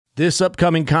This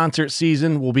upcoming concert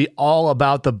season will be all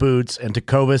about the boots, and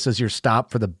Tecovas is your stop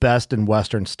for the best in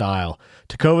Western style.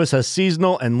 Tecovas has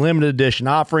seasonal and limited edition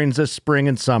offerings this spring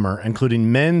and summer,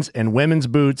 including men's and women's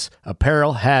boots,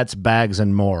 apparel, hats, bags,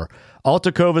 and more. All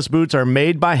Tecovas boots are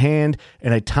made by hand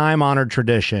in a time-honored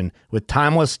tradition with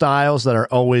timeless styles that are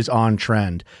always on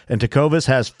trend. And Tecovas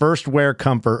has first wear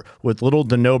comfort with little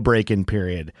to no break-in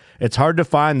period. It's hard to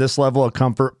find this level of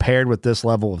comfort paired with this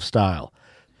level of style.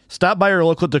 Stop by your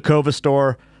local Tecovas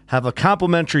store, have a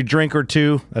complimentary drink or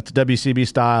two, that's WCB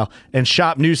style, and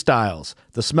shop new styles.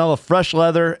 The smell of fresh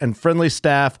leather and friendly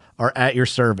staff are at your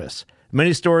service.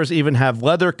 Many stores even have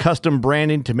leather custom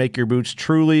branding to make your boots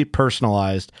truly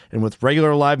personalized. And with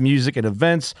regular live music and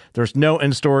events, there's no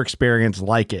in-store experience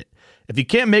like it. If you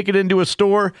can't make it into a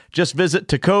store, just visit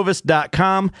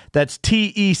tecovas.com. That's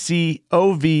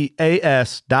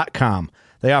TECOVAS.com.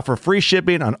 They offer free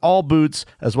shipping on all boots,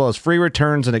 as well as free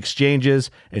returns and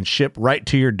exchanges, and ship right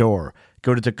to your door.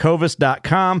 Go to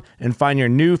tecovas.com and find your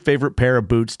new favorite pair of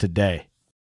boots today.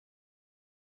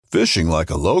 Fishing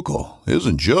like a local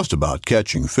isn't just about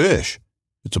catching fish.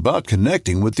 It's about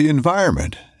connecting with the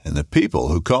environment and the people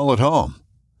who call it home.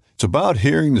 It's about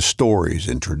hearing the stories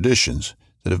and traditions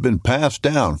that have been passed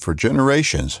down for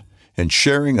generations and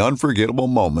sharing unforgettable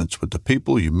moments with the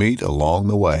people you meet along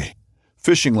the way.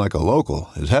 Fishing like a local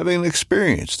is having an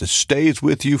experience that stays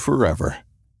with you forever.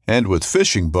 And with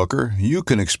Fishing Booker, you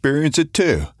can experience it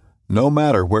too, no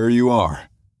matter where you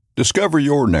are. Discover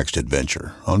your next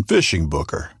adventure on Fishing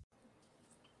Booker.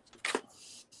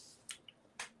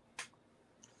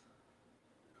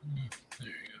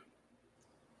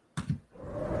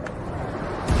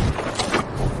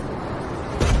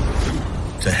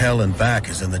 To hell and back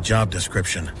is in the job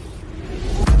description.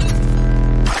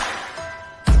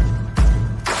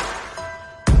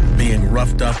 Being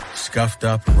roughed up, scuffed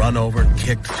up, run over,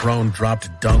 kicked, thrown,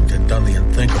 dropped, dunked, and done the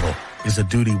unthinkable is a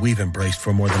duty we've embraced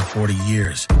for more than 40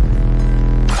 years.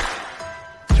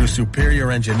 Through superior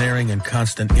engineering and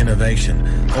constant innovation,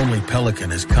 only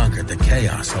Pelican has conquered the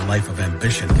chaos a life of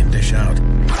ambition can dish out.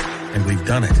 And we've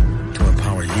done it to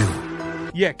empower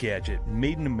you. Yak Gadget,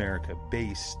 made in America,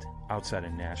 based outside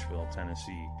of Nashville,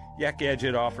 Tennessee. Yak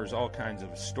Gadget offers all kinds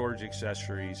of storage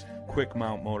accessories, quick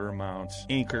mount motor mounts,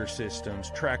 anchor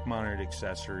systems, track mounted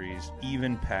accessories,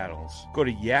 even paddles. Go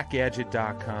to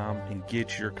yakgadget.com and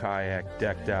get your kayak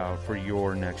decked out for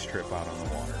your next trip out on the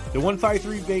water. The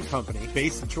 153 Bait Company,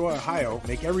 based in Troy, Ohio,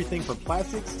 make everything from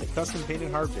plastics to custom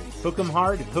painted hard baits. Hook 'em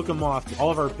hard and hook 'em often. All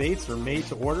of our baits are made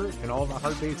to order, and all of our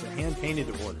hard baits are hand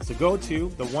painted to order. So go to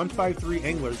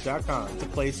the153anglers.com to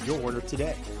place your order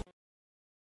today.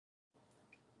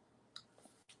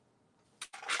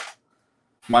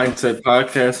 Mindset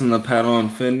Podcast on the Paddle and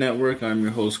Fin Network. I'm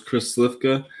your host, Chris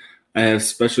Slifka. I have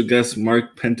special guest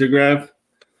Mark Pendergraf.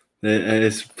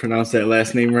 I pronounced that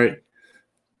last name right?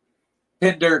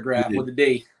 Pendergraf with a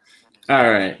D.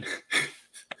 All right.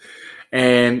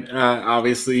 And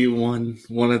obviously you won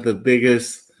one of the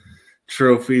biggest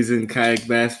trophies in kayak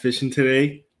bass fishing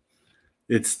today.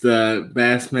 It's the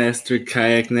Bassmaster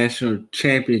Kayak National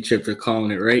Championship, they're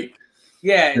calling it, right?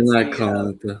 Yeah, they're not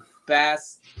calling it the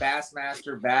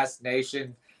Bassmaster, Bass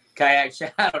Nation, Kayak.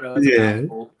 I don't know.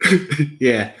 It's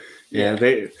yeah.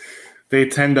 They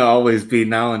tend to always be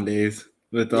nowadays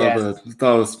with all the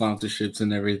sponsorships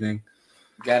and everything.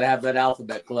 Got to have that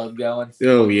alphabet club going.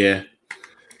 Oh yeah.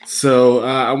 So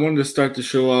I wanted to start the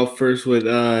show off first with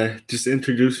just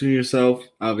introducing yourself.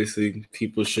 Obviously,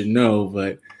 people should know,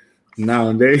 but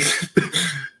nowadays.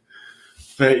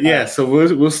 But yeah, so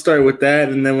we'll start with that,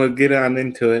 and then we'll get on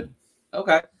into it.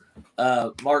 Okay.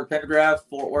 Mark Pendergraf,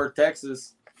 Fort Worth,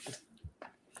 Texas.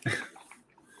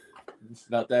 It's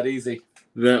not that easy.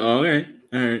 All right.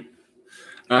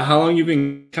 How long you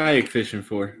been kayak fishing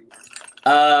for?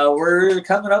 We're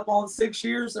coming up on 6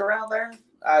 years around there.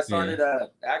 I started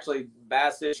actually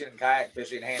bass fishing and kayak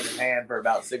fishing hand in hand for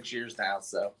about 6 years now.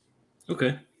 So.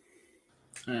 Okay.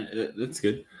 All right, that's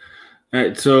good. All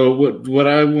right, so what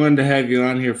I wanted to have you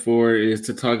on here for is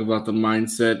to talk about the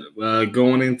mindset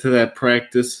going into that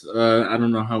practice. I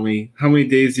don't know how many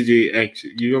days did you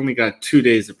actually? You only got 2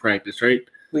 days of practice, right?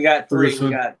 We got three. We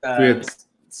got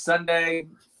Sunday,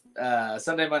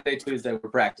 Monday, Tuesday were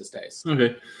practice days.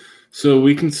 Okay, so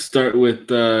we can start with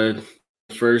the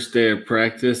first day of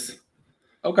practice.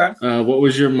 Okay. What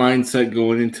was your mindset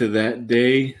going into that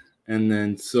day, and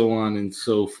then so on and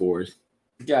so forth?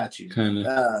 Got you. Kind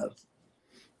of.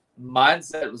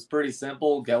 Mindset was pretty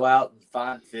simple. Go out and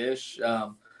find fish.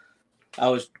 I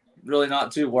was really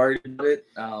not too worried about it.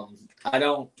 I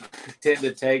don't tend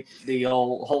to take the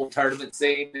whole tournament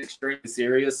scene extremely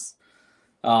serious.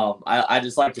 I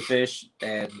just like to fish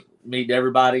and meet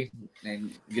everybody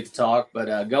and get to talk.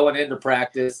 But going into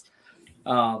practice,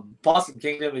 Possum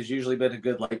Kingdom has usually been a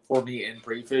good lake for me in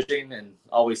pre-fishing and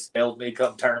always failed me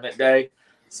come tournament day.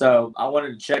 So I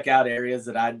wanted to check out areas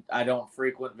that I don't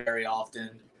frequent very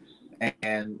often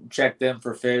and check them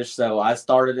for fish. So I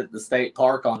started at the state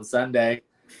park on Sunday,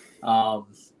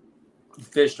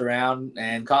 fished around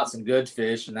and caught some good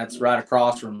fish, and that's right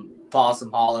across from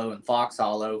Possum Hollow and Fox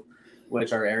Hollow,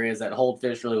 which are areas that hold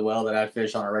fish really well that I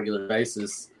fish on a regular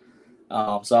basis.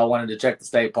 So I wanted to check the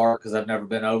state park because I've never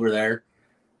been over there,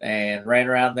 and ran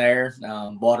around there.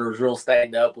 Water was real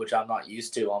stained up, which I'm not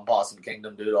used to on Possum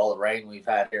Kingdom due to all the rain we've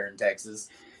had here in Texas.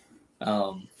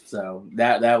 So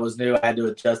that was new. I had to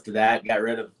adjust to that. Got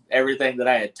rid of everything that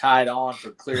I had tied on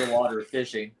for clear water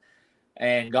fishing,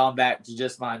 and gone back to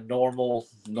just my normal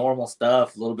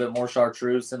stuff. A little bit more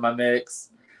chartreuse in my mix,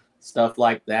 stuff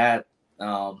like that.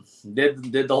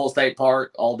 Did the whole state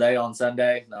park all day on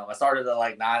Sunday. I started at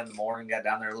like 9 in the morning. Got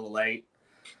down there a little late.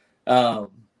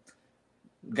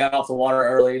 Got off the water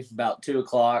early, about 2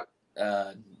 o'clock.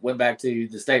 Went back to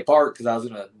the state park because I was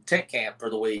in a tent camp for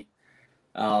the week.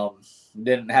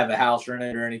 Didn't have a house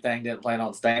rented or anything. Didn't plan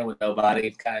on staying with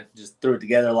nobody. Kind of just threw it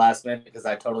together last minute because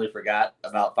I totally forgot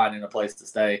about finding a place to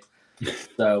stay.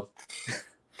 So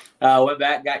went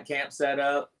back, got camp set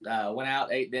up, went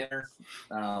out, ate dinner,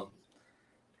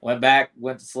 went back,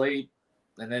 went to sleep.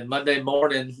 And then Monday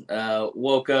morning,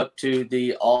 woke up to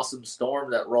the awesome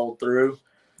storm that rolled through.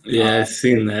 Yeah, I've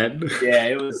seen that. Yeah,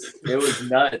 it was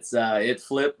nuts. It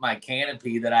flipped my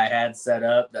canopy that I had set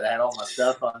up that I had all my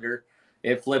stuff under.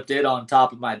 It flipped it on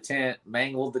top of my tent,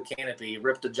 mangled the canopy,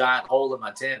 ripped a giant hole in my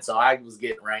tent, so I was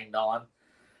getting rained on.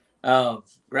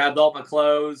 Grabbed all my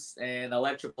clothes and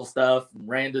electrical stuff,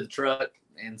 ran to the truck,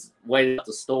 and waited out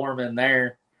the storm in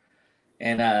there.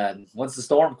 And once the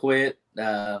storm quit,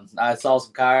 I saw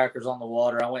some kayakers on the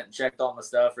water. I went and checked all my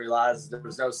stuff, realized there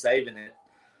was no saving it.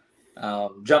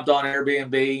 Jumped on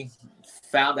Airbnb,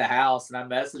 found a house, and I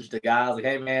messaged the guy. I was like,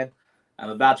 hey, man, I'm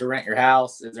about to rent your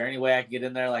house. Is there any way I can get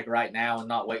in there like right now and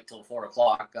not wait till 4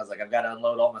 o'clock? I was like, I've got to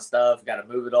unload all my stuff, got to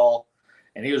move it all.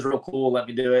 And he was real cool, let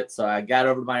me do it. So I got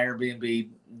over to my Airbnb,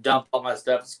 dumped all my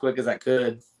stuff as quick as I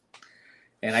could.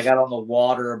 And I got on the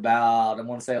water about, I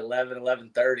want to say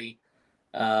 11:30.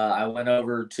 I went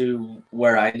over to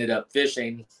where I ended up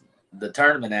fishing the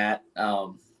tournament at.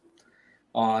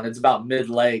 It's about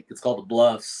mid-lake. It's called the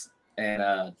Bluffs.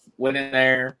 And went in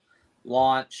there,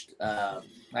 launched.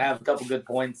 I have a couple good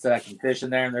points that I can fish in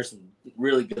there, and there's some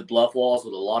really good bluff walls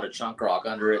with a lot of chunk rock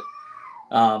under it.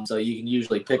 So you can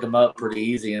usually pick them up pretty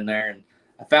easy in there. And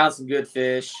I found some good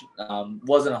fish.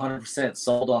 Wasn't 100%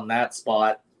 sold on that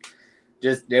spot.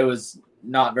 Just it was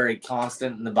not very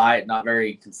constant in the bite, not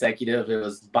very consecutive. It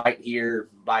was bite here,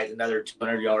 bite another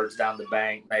 200 yards down the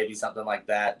bank, maybe something like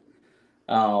that.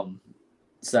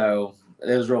 So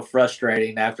it was real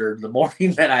frustrating after the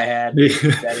morning that I had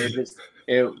that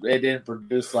it didn't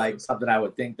produce like something I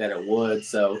would think that it would.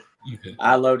 So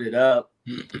I loaded up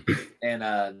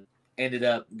and ended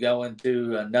up going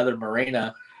to another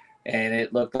marina, and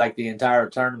it looked like the entire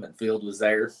tournament field was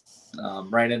there.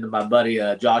 Ran into my buddy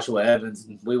Joshua Evans,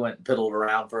 and we went and piddled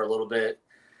around for a little bit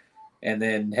and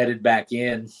then headed back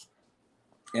in,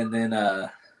 and then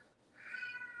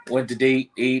went to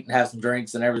eat and have some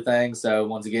drinks and everything. So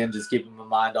once again, just keeping my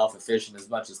mind off of fishing as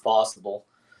much as possible.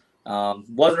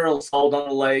 Wasn't really sold on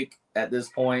the lake at this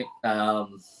point. I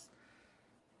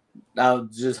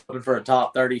was just hoping for a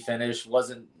top 30 finish.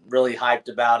 Wasn't really hyped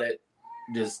about it.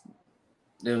 Just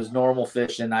it was normal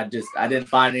fishing. I didn't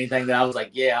find anything that I was like,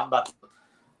 yeah, I'm about to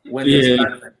win this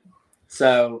tournament.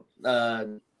 So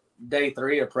day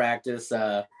 3 of practice,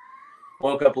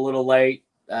 woke up a little late,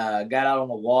 got out on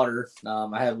the water.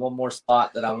 I had one more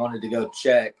spot that I wanted to go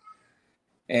check.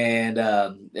 And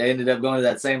I ended up going to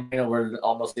that same arena where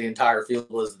almost the entire field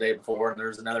was the day before, and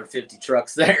there's another 50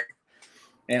 trucks there.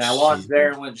 And I launched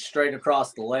there and went straight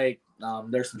across the lake.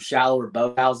 There's some shallower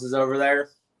boathouses over there,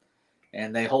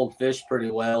 and they hold fish pretty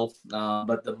well.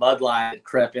 But the mud line had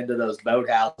crept into those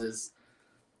boathouses,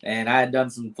 and I had done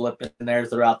some flipping in there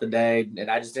throughout the day,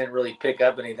 and I just didn't really pick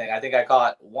up anything. I think I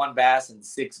caught 1 bass and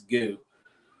 6 goo,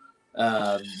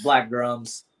 black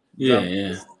drums.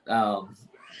 Yeah.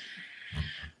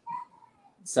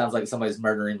 Sounds like somebody's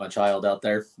murdering my child out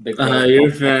there. Big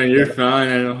you're fine. You're fine.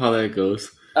 I know how that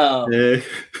goes.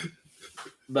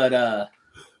 But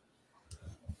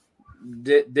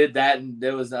did that, and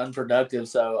it was unproductive.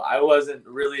 So I wasn't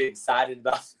really excited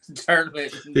about the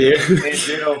tournament in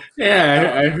general.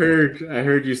 Yeah, I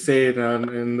heard you say it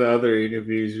in the other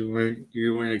interviews.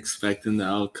 You weren't expecting the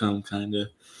outcome, kind of.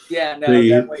 Yeah, no,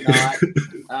 definitely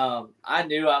not. I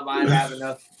knew I might have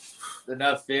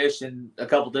enough fish in a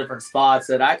couple different spots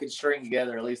that I could string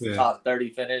together at least the top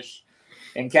 30 finish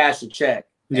and cash a check.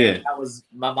 And that was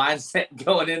my mindset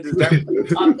going into the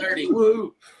top 30.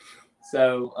 Woo!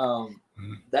 So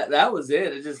that was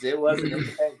it. It wasn't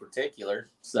anything particular.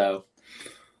 So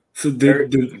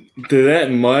did that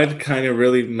mud kind of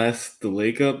really mess the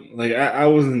lake up? Like I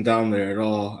wasn't down there at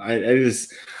all.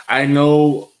 I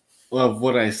know of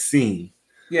what I've seen.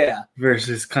 Yeah.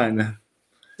 Versus kind of.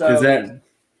 So, is that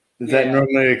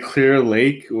normally a clear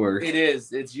lake or? It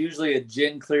is. It's usually a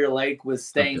gin clear lake with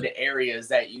stained areas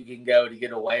that you can go to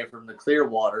get away from the clear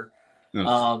water.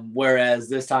 Okay. Whereas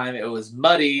this time it was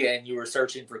muddy and you were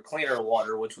searching for cleaner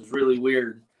water, which was really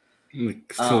weird.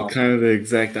 So kind of the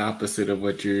exact opposite of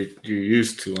what you're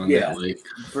used to on that lake.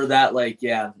 For that lake,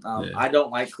 I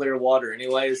don't like clear water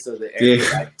anyway, so the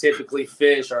areas I typically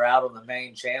fish are out on the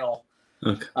main channel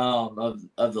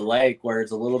of the lake, where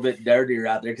it's a little bit dirtier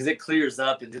out there because it clears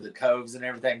up into the coves and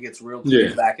everything gets real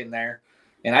clear back in there.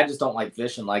 And I just don't like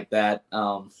fishing like that.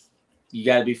 You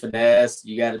got to be finesse.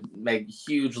 You got to make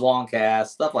huge long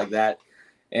casts, stuff like that.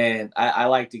 And I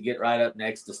like to get right up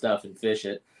next to stuff and fish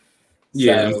it.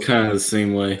 Yeah, I'm kind of the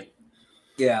same way.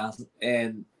 Yeah,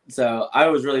 and so I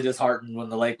was really disheartened when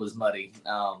the lake was muddy.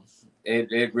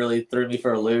 It really threw me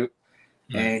for a loop.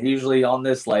 And usually on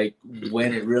this lake,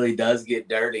 when it really does get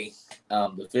dirty,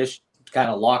 the fish kind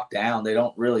of lock down. They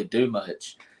don't really do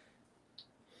much.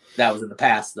 That was in the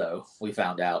past, though, we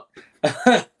found out.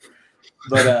 But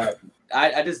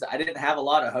I didn't have a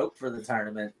lot of hope for the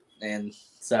tournament. And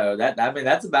so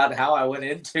that's about how I went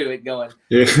into it, going,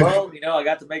 well, I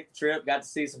got to make the trip, got to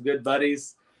see some good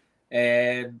buddies,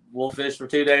 and we'll fish for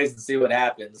 2 days and see what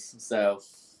happens. So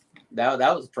that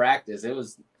was practice. It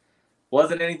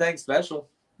wasn't anything special.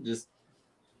 Just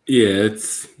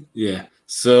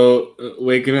So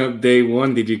waking up day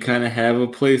one, did you kind of have a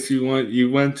place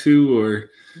you went to, or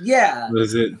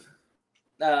was it?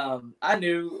 I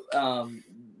knew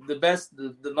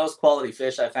the most quality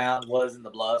fish I found was in the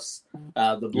bluffs,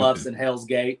 in Hell's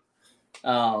Gate.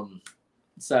 So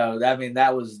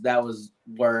that was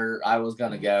where I was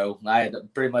going to go. I had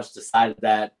pretty much decided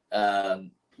that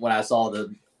when I saw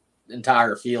the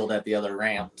entire field at the other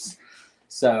ramps.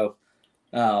 So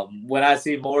when I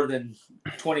see more than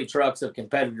 20 trucks of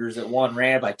competitors at one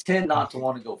ramp, I tend not to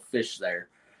want to go fish there.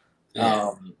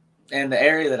 And the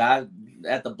area that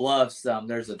at the bluffs,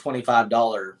 there's a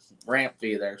 $25 ramp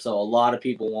fee there. So a lot of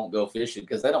people won't go fishing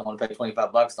because they don't want to pay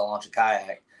 $25 to launch a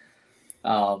kayak.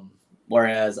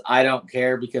 Whereas I don't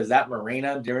care, because that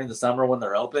marina during the summer when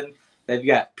they're open, they've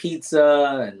got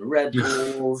pizza and Red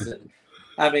Bulls. And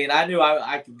I knew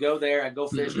I could go there, I'd go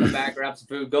fish, come back, grab some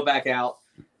food, go back out.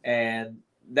 And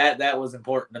that was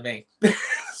important to me.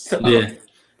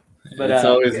 But it's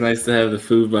always nice to have the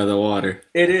food by the water.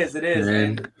 It is.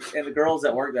 And the girls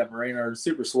that work that marina are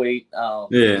super sweet. So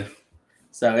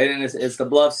it's the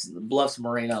Bluffs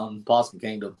Marina on Possum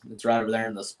Kingdom. It's right over there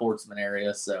in the Sportsman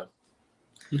area. So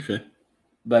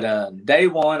But day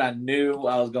one, I knew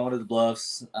I was going to the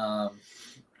Bluffs.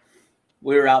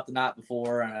 We were out the night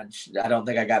before, and I don't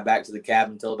think I got back to the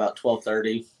cabin until about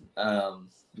 12:30.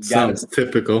 Sounds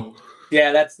typical.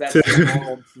 Yeah, that's my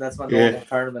normal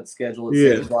tournament schedule.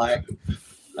 It seems like.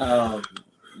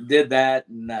 Did that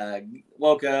and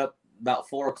woke up about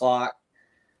 4:00.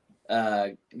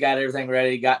 Got everything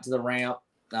ready. Got to the ramp,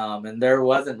 and there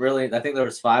wasn't really. I think there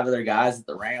was 5 other guys at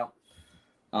the ramp.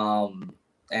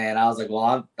 And I was like,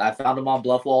 well, I found them on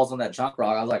bluff walls on that chunk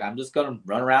rock. I was like, I'm just gonna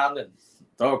run around and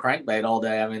throw a crankbait all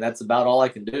day. That's about all I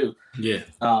can do. Yeah.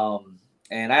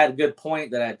 And I had a good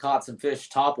point that I had caught some fish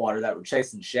topwater that were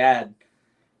chasing shad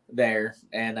there.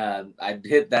 And I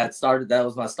hit that, that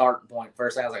was my starting point.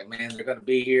 First thing I was like, man, they're going to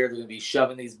be here. They're going to be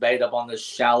shoving these bait up on this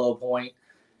shallow point.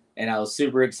 And I was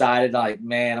super excited. Like,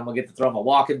 man, I'm going to get to throw my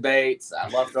walking baits. I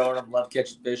love throwing them, love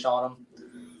catching fish on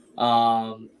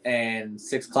them. And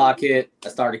 6 o'clock hit. I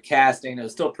started casting. It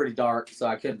was still pretty dark, so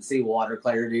I couldn't see water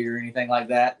clarity or anything like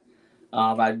that.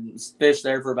 I fished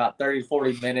there for about 30,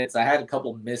 40 minutes. I had a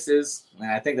couple misses, and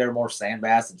I think they were more sand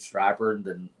bass and striper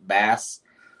than bass.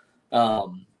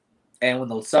 And when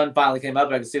the sun finally came up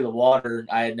and I could see the water,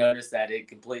 I had noticed that it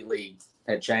completely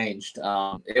had changed.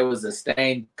 It was a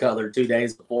stained color 2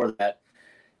 days before that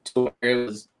to where it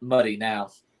was muddy now.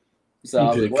 So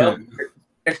I was like, well,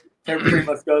 there pretty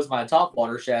much goes my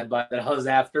topwater shad bite that I was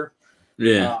after.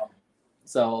 Yeah.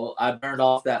 So I burned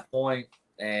off that point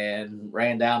and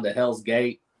ran down to Hell's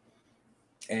Gate.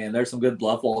 And there's some good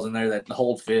bluff walls in there that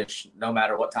hold fish no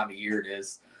matter what time of year it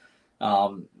is.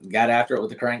 Got after it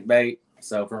with the crankbait.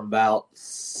 So from about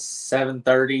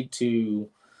 7:30 to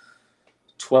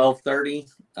 12:30,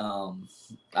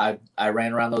 I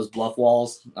ran around those bluff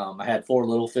walls. I had 4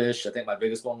 little fish. I think my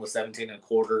biggest one was 17 and a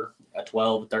quarter, a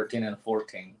 12, a 13, and a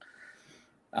 14.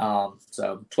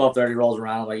 So 12:30 rolls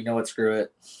around. I'm like, you know what? Screw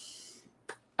it.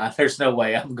 There's no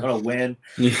way I'm going to win.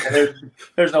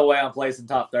 There's no way I'm placing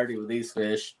top 30 with these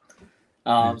fish.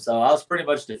 So I was pretty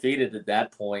much defeated at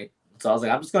that point. So I was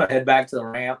like, I'm just going to head back to the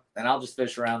ramp, and I'll just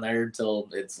fish around there until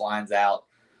it lines out.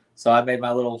 So I made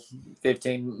my little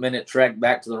 15-minute trek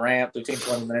back to the ramp, 15,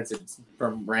 20 minutes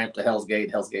from ramp to Hell's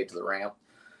Gate to the ramp.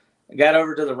 I got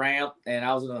over to the ramp, and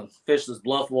I was going to fish this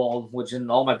bluff wall, which in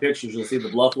all my pictures you'll see the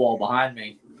bluff wall behind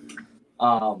me.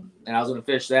 And I was going to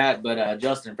fish that, but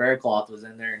Justin Faircloth was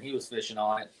in there, and he was fishing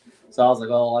on it. So I was like,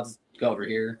 oh, I'll just go over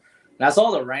here. And I saw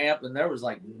the ramp, and there was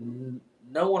like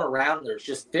no one around. There's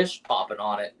just fish popping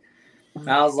on it. And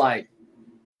I was like,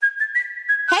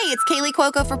 Hey, it's Kaylee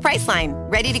Cuoco for Priceline.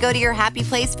 Ready to go to your happy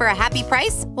place for a happy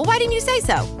price? Well, why didn't you say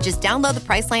so? Just download the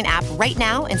Priceline app right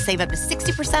now and save up to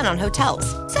 60% on hotels.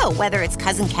 So whether it's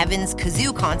Cousin Kevin's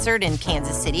Kazoo Concert in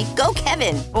Kansas City, go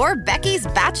Kevin, or Becky's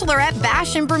Bachelorette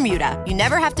Bash in Bermuda, you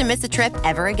never have to miss a trip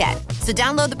ever again. So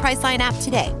download the Priceline app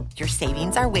today. Your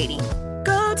savings are waiting.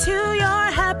 Go to your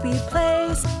happy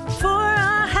place for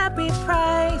a happy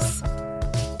price.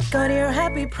 Go to your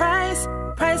happy price,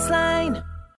 Priceline.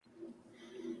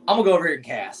 I'm going to go over here and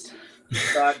cast.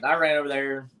 So I ran over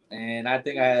there, and I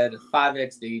think I had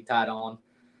 5XD tied on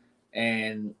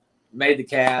and made the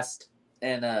cast.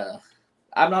 And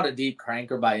I'm not a deep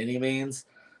cranker by any means.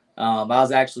 I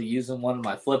was actually using one of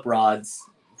my flip rods.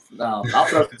 I'll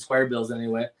throw some square bills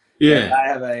anyway. Yeah. I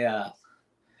have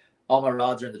all my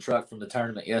rods are in the truck from the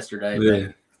tournament yesterday. Yeah.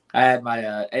 But I had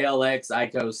my ALX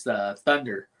Icos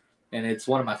Thunder, and it's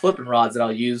one of my flipping rods that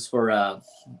I'll use for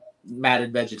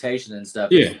matted vegetation and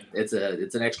stuff. Yeah. It's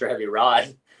an extra heavy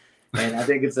rod, and I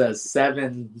think it's a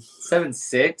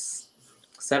 7.6,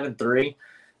 7.3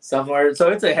 somewhere.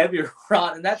 So it's a heavier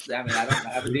rod, and I don't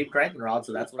have a deep cranking rod,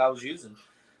 so that's what I was using.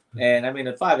 And I mean,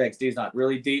 the 5XD is not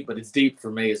really deep, but it's deep for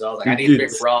me. So I was like, I need a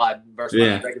big rod versus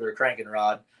my regular cranking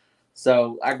rod.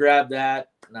 So I grabbed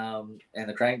that and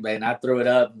the crankbait, and I threw it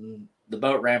up. And the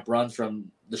boat ramp runs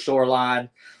from the shoreline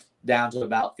down to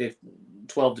about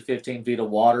 12 to 15 feet of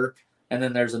water. And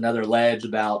then there's another ledge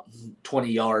about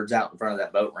 20 yards out in front of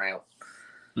that boat ramp.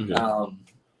 Okay.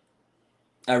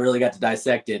 I really got to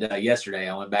dissect it yesterday.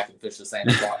 I went back and fished the same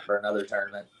spot for another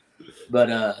tournament.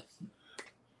 But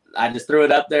I just threw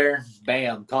it up there.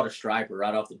 Bam, caught a striper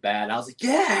right off the bat. I was like,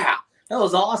 yeah, that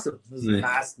was awesome. It was a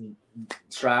nice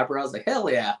striper. I was like,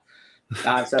 hell yeah.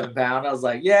 5-7 pound. I was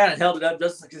like, yeah, and held it up.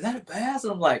 Just like, is that a bass?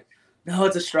 And I'm like, no,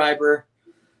 it's a striper.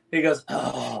 He goes,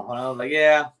 oh. And I was like,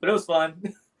 yeah, but it was fun.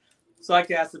 So I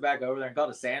cast it back over there and caught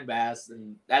a sand bass.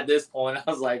 And at this point, I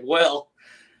was like, well,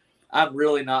 I'm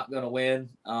really not going to win.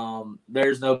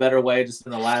 There's no better way to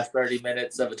spend the last 30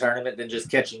 minutes of a tournament than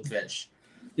just catching fish.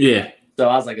 Yeah. So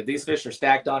I was like, if these fish are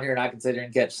stacked on here and I can sit here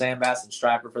and catch sand bass and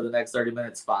striper for the next 30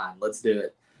 minutes, fine, let's do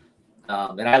it.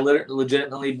 And I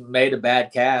legitimately made a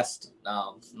bad cast.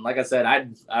 Like I said, I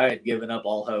had given up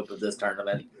all hope of this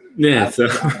tournament. Yeah.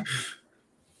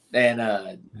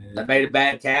 I made a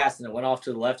bad cast, and it went off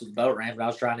to the left of the boat ramp, and I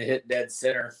was trying to hit dead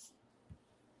center.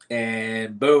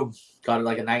 And boom, caught it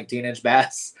like a 19-inch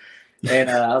bass. And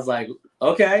I was like,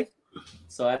 okay.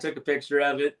 So I took a picture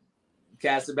of it,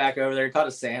 cast it back over there, caught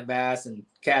a sand bass, and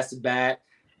cast it back.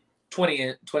 20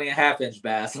 and a half inch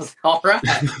bass. I was like,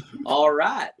 all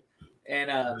right.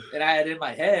 And I had in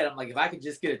my head, I'm like, if I could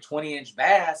just get a 20-inch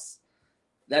bass,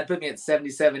 that'd put me at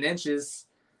 77 inches.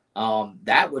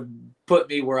 That would put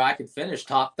me where I could finish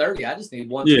top 30. I just need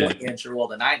one 20-incher. Well,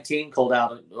 the 19 cold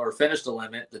out or finished the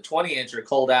limit. The 20-incher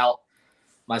cold out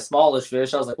my smallest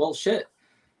fish. I was like, well, shit,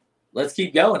 let's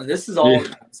keep going. And this is all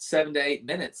 7 to 8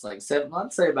 minutes, I'd say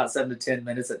about 7 to 10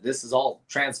 minutes that this is all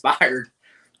transpired.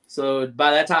 So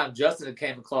by that time, Justin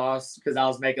came across because I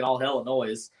was making all hell of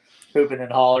noise, hooping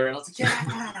and hollering. And I was like,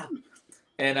 yeah.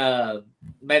 And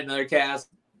made another cast,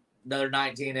 another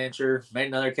 19-incher, made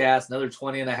another cast, another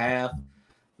 20 and a half,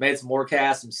 made some more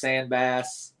casts, some sand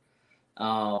bass.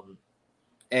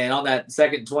 And on that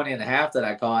second 20 and a half that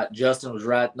I caught, Justin was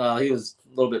he was a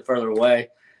little bit further away.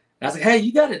 And I was like, hey,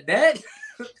 you got a net?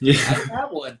 Yeah. I didn't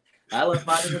have one. I left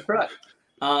mine in the truck.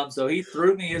 So he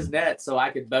threw me his net so I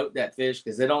could boat that fish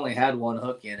because it only had one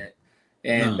hook in it.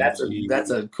 And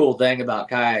that's a cool thing about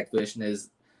kayak fishing is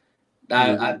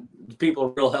People are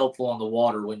real helpful on the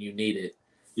water when you need it.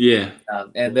 Yeah.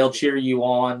 And they'll cheer you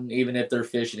on even if they're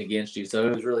fishing against you. So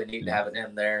it was really neat to have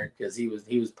him there because he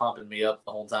was pumping me up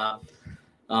the whole time.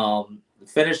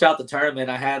 Finished out the tournament.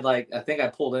 I had I think I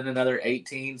pulled in another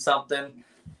 18 something,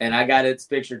 and I got its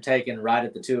picture taken right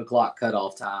at the 2:00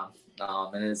 cutoff time.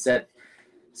 And it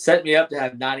set me up to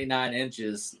have 99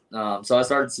 inches. So I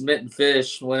started submitting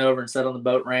fish, went over and sat on the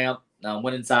boat ramp,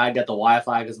 went inside, got the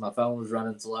Wi-Fi because my phone was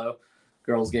running slow.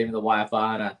 Girls gave me the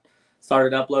Wi-Fi, and I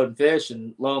started uploading fish,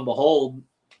 and lo and behold,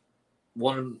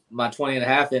 one of my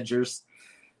 20.5 inchers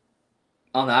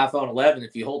on the iPhone 11,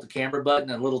 if you hold the camera button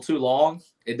a little too long,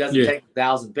 it doesn't take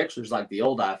 1,000 pictures like the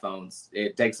old iPhones.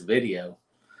 It takes a video.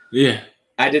 Yeah.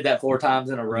 I did that 4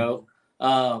 times in a row.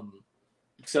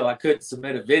 So I couldn't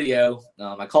submit a video.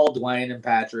 I called Dwayne and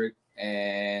Patrick,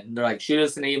 and they're like, shoot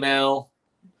us an email.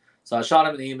 So I shot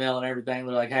him an email and everything.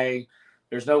 They're like, hey,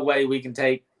 there's no way we can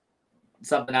take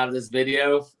something out of this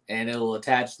video, and it'll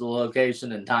attach the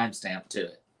location and timestamp to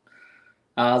it.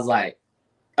 I was like,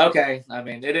 okay. I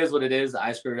mean, it is what it is.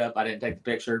 I screwed up. I didn't take the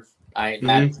picture. I ain't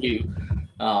mad at you.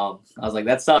 I was like,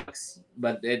 that sucks.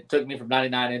 But it took me from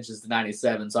 99 inches to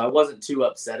 97, so I wasn't too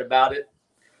upset about it.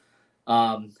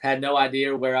 Had no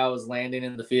idea where I was landing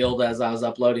in the field as I was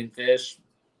uploading fish,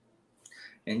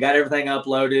 and got everything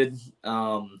uploaded,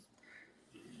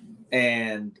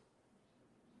 and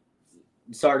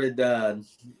started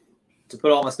to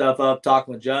put all my stuff up,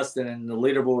 talking with Justin, and the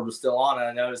leaderboard was still on, and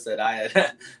I noticed that I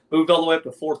had moved all the way up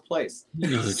to 4th place.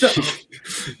 So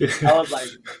I was like,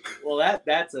 well,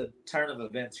 that's a turn of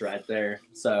events right there.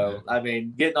 So, I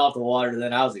mean, getting off the water,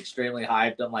 then I was extremely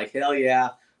hyped. I'm like, hell yeah,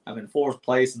 I'm in 4th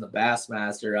place in the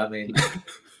Bassmaster. I mean,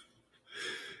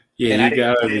 yeah, and I you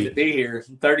gotta didn't be here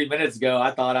 30 minutes ago.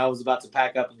 I thought I was about to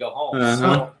pack up and go home.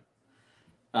 So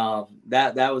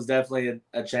that was definitely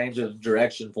a change of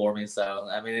direction for me. So,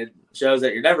 I mean, it shows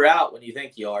that you're never out when you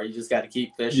think you are. You just got to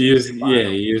keep fishing. You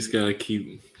just got to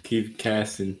keep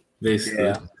casting, basically.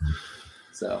 Yeah.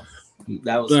 So,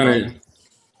 that was fun.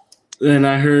 Then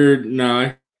I heard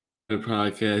a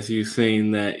podcast you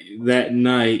saying that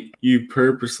night you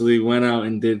purposely went out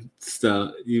and did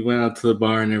stuff. You went out to the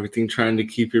bar and everything, trying to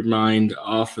keep your mind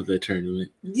off of the tournament.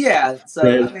 Yeah.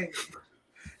 So, I mean...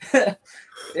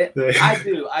 I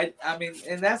do. I mean,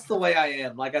 and that's the way I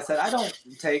am. Like I said, I don't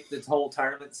take this whole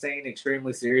tournament scene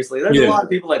extremely seriously. There's a lot of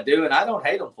people that do, and I don't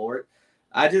hate them for it.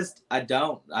 I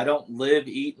don't live,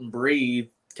 eat, and breathe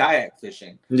kayak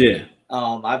fishing. Yeah.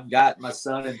 I've got my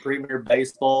son in Premier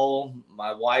Baseball.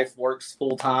 My wife works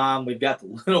full time. We've got the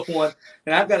little one,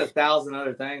 and I've got 1,000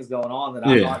 other things going on that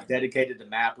I'm not dedicated to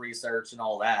map research and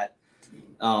all that.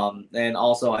 And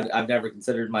also, I've never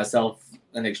considered myself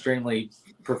an extremely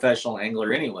professional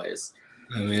angler anyways.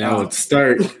 I mean, I would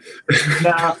start.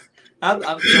 Nah,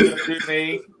 I'm still gonna do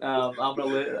me. I'm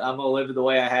gonna live the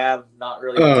way I have, not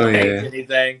really change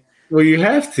anything. Well, you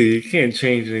have to. You can't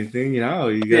change anything. You got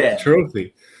the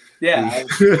trophy. Yeah,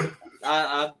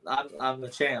 I'm the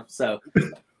champ. So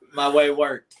my way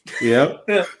worked. Yep.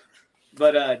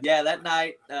 But that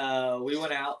night we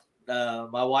went out.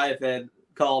 My wife had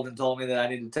called and told me that I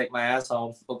needed to take my ass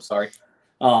home. Oops, sorry.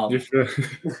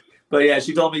 But yeah,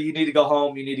 she told me, you need to go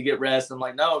home. You need to get rest. I'm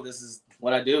like, no, this is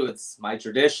what I do. It's my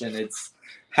tradition. It's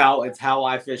how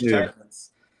I fish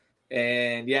tournaments.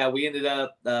 And yeah, we ended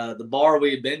up, the bar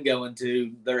we had been going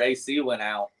to, their AC went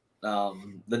out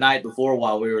the night before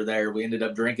while we were there. We ended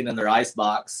up drinking in their ice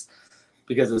box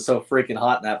because it was so freaking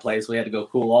hot in that place. We had to go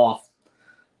cool off.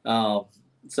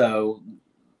 So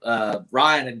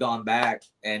Ryan had gone back,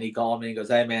 and he called me and goes,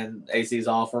 hey man, AC's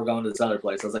off. We're going to this other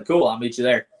place. I was like, cool, I'll meet you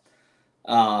there.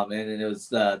 And it was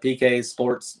PK's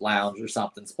Sports Lounge or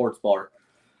something, sports bar.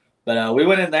 But we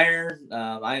went in there.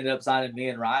 I ended up signing me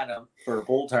and Ryan up for a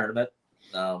pool tournament.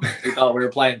 We thought we were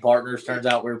playing partners. Turns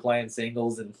out we were playing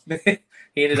singles, and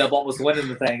he ended up almost winning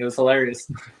the thing. It was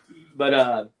hilarious.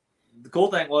 But the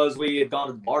cool thing was we had gone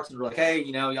to the bartender, like, hey,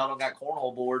 y'all don't got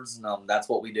cornhole boards. And that's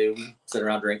what we do. We sit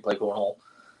around, drink, play cornhole.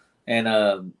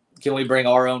 And can we bring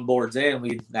our own boards in?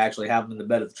 We actually have them in the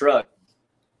bed of the truck.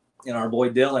 And our boy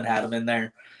Dylan had them in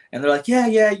there. And they're like, yeah,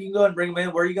 you can go ahead and bring them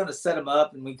in. Where are you going to set them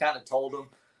up? And we kind of told them.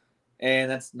 And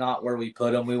that's not where we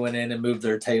put them. We went in and moved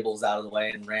their tables out of the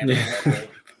way and ran them.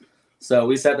 So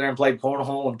we sat there and played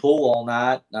cornhole and pool all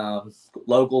night.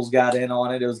 Locals got in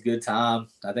on it. It was a good time.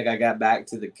 I think I got back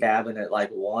to the cabin at like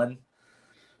 1.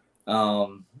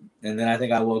 And then I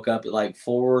think I woke up at like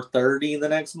 4:30 the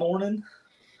next morning.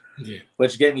 Yeah.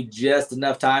 Which gave me just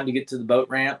enough time to get to the boat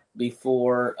ramp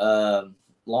before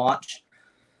launch.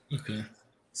 Okay.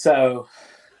 So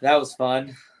that was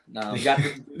fun. Got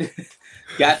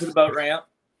to the boat ramp.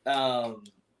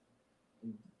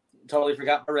 totally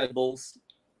forgot my Red Bulls.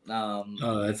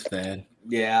 Oh, that's bad.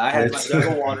 Yeah, I had my jug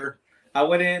of water. I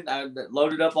went in, I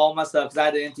loaded up all my stuff because I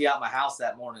had to empty out my house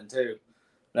that morning too,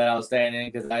 that I was staying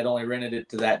in because I'd only rented it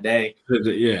to that day.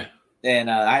 Yeah. And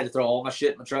I had to throw all my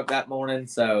shit in my truck that morning.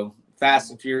 So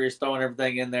fast and furious, throwing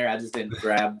everything in there. I just didn't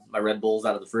grab my Red Bulls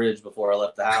out of the fridge before I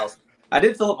left the house. I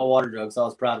did fill up my water jug, so I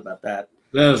was proud about that.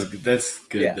 That's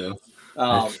good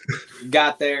though.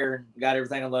 Got there, got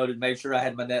everything unloaded, made sure I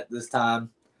had my net this time.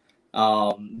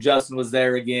 Justin was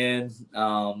there again.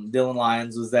 Dylan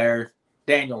Lyons was there.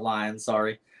 Daniel Lyons,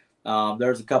 sorry.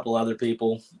 There's a couple other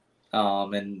people.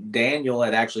 And Daniel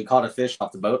had actually caught a fish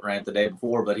off the boat ramp the day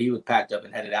before, but he was packed up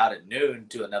and headed out at noon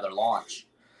to another launch.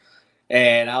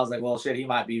 And I was like, well, shit, he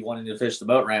might be wanting to fish the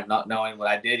boat ramp, not knowing what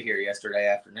I did here yesterday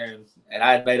afternoon. And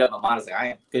I had made up my mind. I was like, I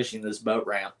ain't fishing this boat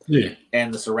ramp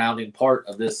and the surrounding part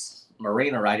of this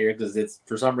marina right here because it's,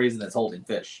 for some reason, it's holding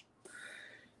fish.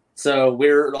 So we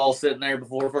were all sitting there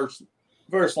before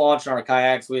first launch in our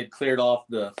kayaks. We had cleared off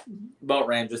the boat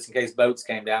ramp just in case boats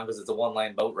came down because it's a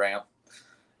one-lane boat ramp.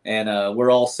 And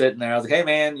we're all sitting there. I was like, hey,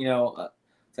 man, I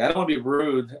don't want to be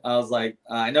rude. I was like,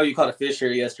 I know you caught a fish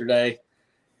here yesterday,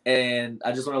 and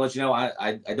I just want to let you know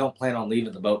I don't plan on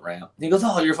leaving the boat ramp. And he goes,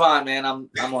 oh, you're fine, man. I'm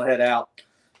going to head out.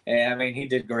 And, I mean, he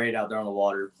did great out there on the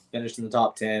water. Finished in the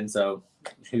top 10, so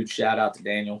huge shout-out to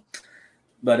Daniel.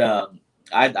 But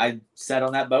I sat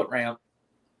on that boat ramp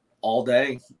all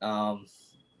day.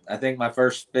 I think my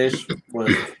first fish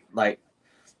was, like,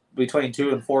 between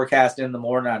 2 and 4 cast in the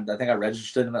morning. I think I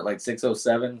registered them at like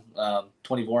 607,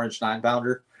 24-inch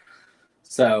 9-pounder.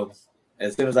 So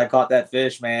as soon as I caught that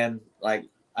fish, man, like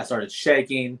I started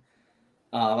shaking.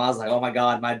 I was like, oh my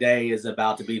God, my day is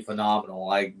about to be phenomenal.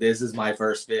 Like, this is my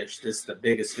first fish. This is the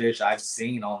biggest fish I've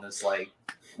seen on this lake,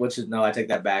 which is, no, I take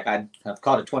that back. I've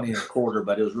caught a 20 and a quarter,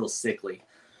 but it was real sickly.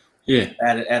 Yeah.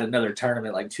 At another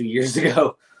tournament like 2 years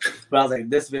ago. But I was like,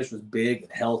 this fish was big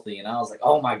and healthy. And I was like,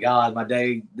 oh my God,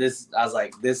 I was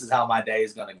like, this is how my day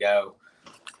is going to go.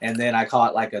 And then I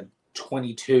caught like a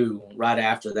 22 right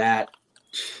after that.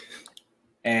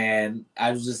 And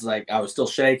I was just like, I was still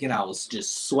shaking. I was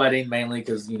just sweating mainly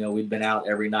because, we'd been out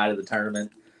every night of the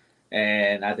tournament.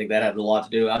 And I think that had a lot to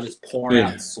do. I was just pouring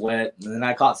out sweat. And then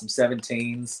I caught some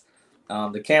 17s.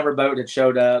 The camera boat had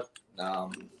showed up.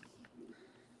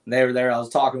 They were there. I was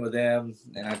talking with them,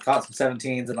 and I caught some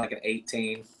 17s and like an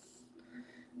 18.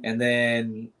 And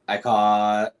then I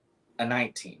caught a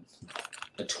 19,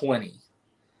 a 20,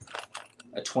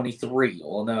 a 23.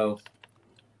 Well, no.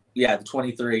 Yeah, the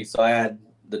 23. So I had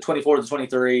the 24, the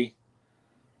 23.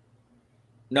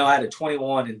 No, I had a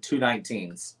 21 and 2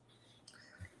 19s.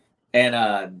 And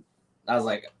I was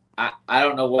like, I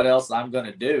don't know what else I'm going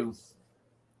to do.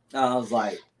 I was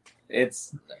like,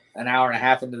 it's an hour and a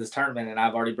half into this tournament and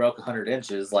I've already broke 100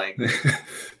 inches. Like,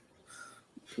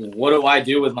 what do I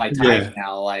do with my time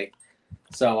now? Like,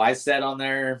 so I sat on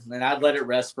there and I'd let it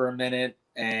rest for a minute.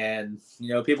 And,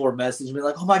 people were messaging me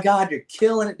like, oh my God, you're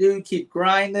killing it, dude. Keep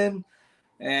grinding.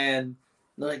 And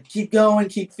they're like, keep going,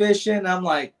 keep fishing. I'm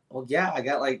like, well, yeah, I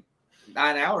got like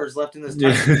 9 hours left in this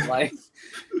tournament. Like,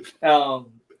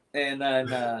 and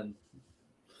then,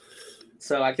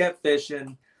 so I kept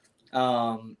fishing.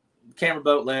 Camera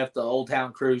boat left. The Old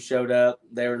Town crew showed up.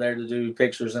 They were there to do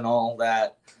pictures and all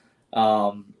that.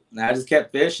 And I just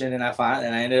kept fishing, and I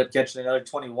ended up catching another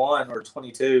 21 or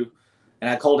 22, and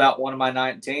I called out one of my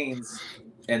 19s.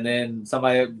 And then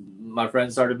my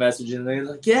friend started messaging, and they were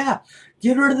like, "Yeah,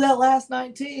 get rid of that last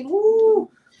 19,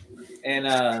 woo!" And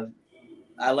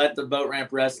I let the boat ramp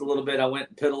rest a little bit. I went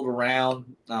and piddled around,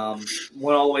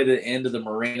 went all the way to the end of the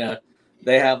marina.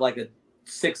 They have like a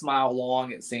 6 mile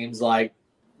long, it seems like,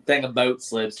 thing of boat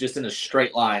slips just in a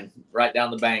straight line right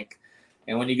down the bank.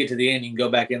 And when you get to the end, you can go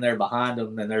back in there behind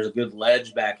them, and there's a good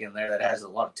ledge back in there that has a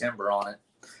lot of timber on it.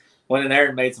 Went in there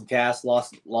and made some casts,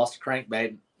 lost a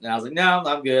crankbait. And I was like, no,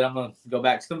 I'm good. I'm going to go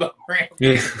back to the boat ramp.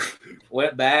 Yeah.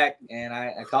 Went back, and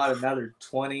I caught another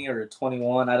 20 or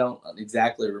 21. I don't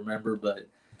exactly remember, but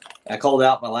I called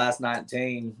out my last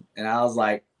 19, and I was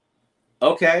like,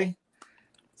 okay.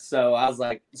 So I was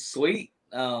like, sweet.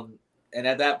 And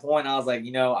at that point, I was like,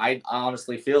 I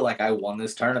honestly feel like I won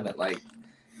this tournament. Like,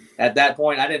 at that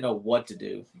point, I didn't know what to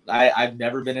do. I've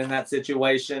never been in that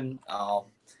situation.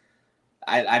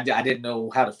 I didn't know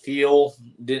how to feel.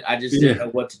 I just didn't know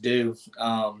what to do.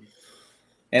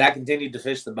 And I continued to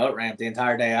fish the boat ramp the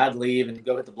entire day. I'd leave and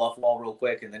go hit the bluff wall real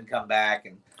quick and then come back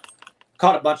and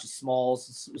caught a bunch of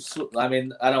smalls. I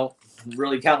mean, I don't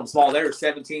really count them small. They were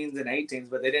 17s and 18s,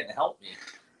 but they didn't help me.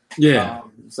 Yeah.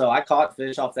 So I caught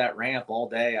fish off that ramp all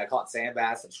day. I caught sand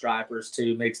bass and stripers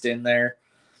too mixed in there.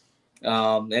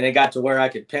 And it got to where I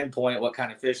could pinpoint what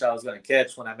kind of fish I was going to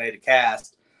catch when I made a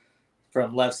cast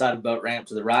from left side of the boat ramp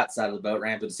to the right side of the boat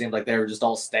ramp. It seemed like they were just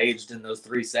all staged in those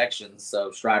 3 sections.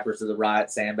 So stripers to the right,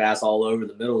 sand bass all over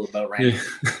the middle of the boat ramp,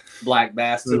 black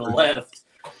bass to the left.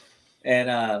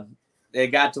 And it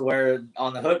got to where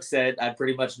on the hook set, I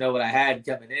pretty much know what I had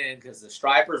coming in because the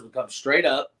stripers would come straight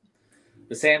up.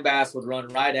 The sand bass would run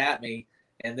right at me.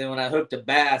 And then when I hooked a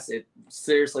bass, it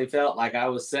seriously felt like I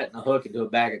was setting a hook into a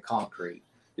bag of concrete.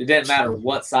 It didn't matter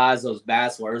what size those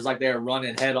bass were. It was like they were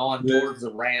running head on towards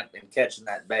the ramp and catching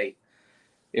that bait.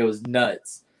 It was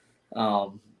nuts.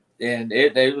 And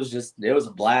it was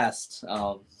a blast.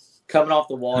 Coming off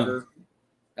the water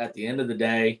at the end of the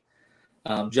day,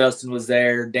 Justin was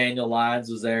there. Daniel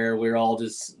Lyons was there. We were all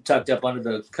just tucked up under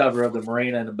the cover of the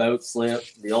marina and the boat slip.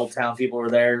 The Old Town people were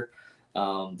there.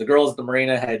 The girls at the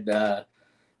marina had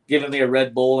given me a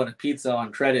Red Bull and a pizza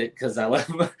on credit because I left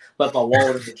my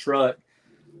wallet in the truck.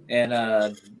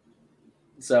 And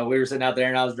so we were sitting out there,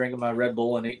 and I was drinking my Red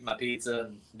Bull and eating my pizza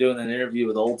and doing an interview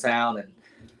with Old Town. And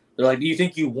they're like, "Do you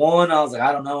think you won?" I was like,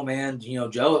 "I don't know, man. You know,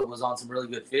 Joe was on some really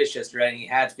good fish yesterday, and he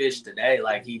had fish today.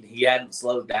 Like he hadn't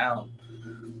slowed down."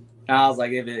 And I was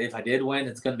like, "If I did win,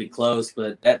 it's going to be close."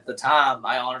 But at the time,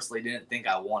 I honestly didn't think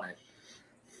I won it.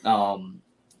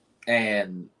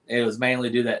 And it was mainly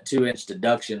due to that 2-inch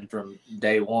deduction from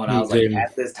day one. I was like,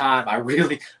 at this time, I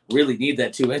really, really need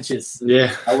that 2 inches.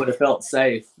 Yeah, I would have felt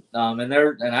safe. And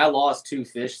I lost 2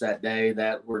 fish that day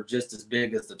that were just as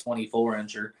big as the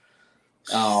 24-incher.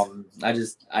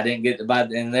 I didn't get to buy,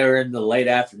 and they were in the late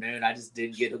afternoon. I just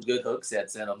didn't get good hook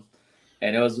sets in them,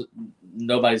 and it was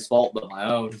nobody's fault but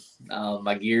my own.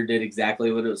 My gear did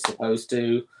exactly what it was supposed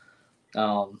to.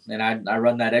 And I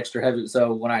run that extra heavy.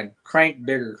 So when I crank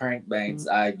bigger crankbanks,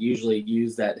 I usually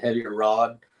use that heavier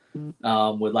rod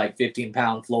with like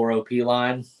 15-pound fluoro P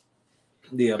line,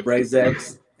 the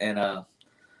Brazex, and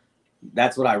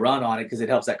that's what I run on it because it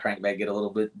helps that crankbait get a little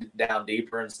bit down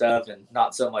deeper and stuff, and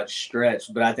not so much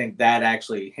stretch. But I think that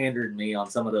actually hindered me on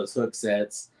some of those hook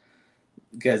sets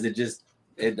because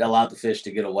it allowed the fish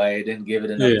to get away. It didn't give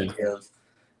it enough to give.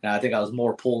 And I think I was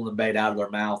more pulling the bait out of their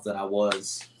mouth than I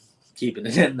was keeping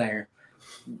it in there.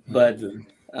 But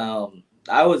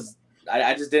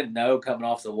I just didn't know coming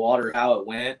off the water how it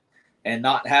went, and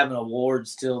not having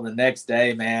awards till the next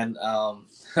day, man. I'm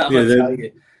gonna tell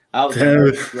you, I was a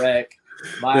nervous wreck.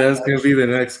 That's gonna be the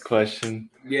next question.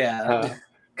 Yeah,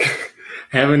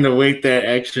 having to wait that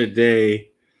extra day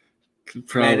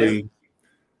probably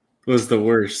was the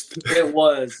worst. It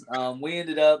was. I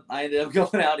ended up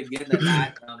going out again that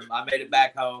night. I made it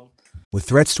back home. With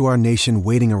threats to our nation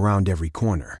waiting around every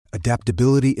corner,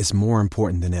 adaptability is more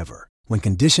important than ever. When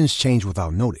conditions change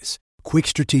without notice, quick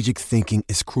strategic thinking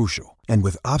is crucial. And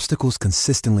with obstacles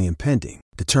consistently impending,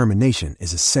 determination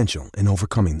is essential in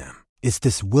overcoming them. It's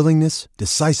this willingness,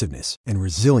 decisiveness, and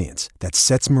resilience that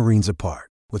sets Marines apart.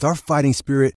 With our fighting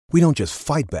spirit, we don't just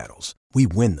fight battles, we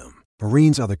win them.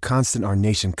 Marines are the constant our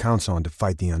nation counts on to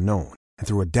fight the unknown. And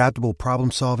through adaptable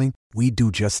problem solving, we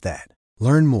do just that.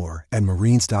 Learn more at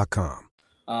marines.com.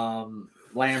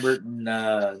 Lambert and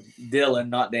Dylan,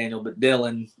 not Daniel, but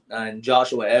Dylan and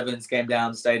Joshua Evans came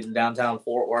down stage in downtown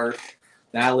Fort Worth.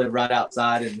 And I live right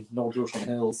outside in North Richland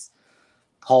Hills,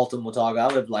 Halton, Watauga. I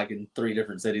live like in 3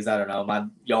 different cities. I don't know. My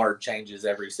yard changes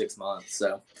every 6 months.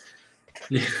 So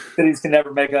cities can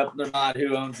never make up their mind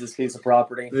who owns this piece of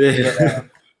property. But,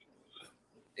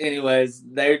 anyways,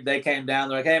 they came down.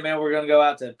 They're like, "Hey, man, we're going to go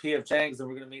out to P.F. Chang's and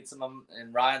we're going to meet some of them."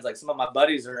 And Ryan's like, "Some of my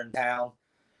buddies are in town,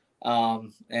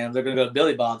 and they're going to go to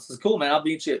Billy Bob's." I said, "Cool, man. I'll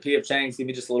meet you at P.F. Chang's. Give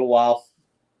me just a little while."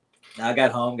 And I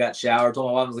got home, got showered, told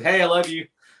my wife, I was like, "Hey, I love you."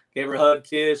 Gave her a hug,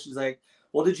 kiss. She's like,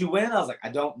 "Well, did you win?" I was like, "I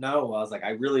don't know." I was like,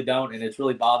 "I really don't, and it's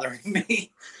really bothering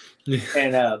me."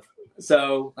 And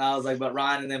so I was like, but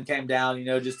Ryan and them came down,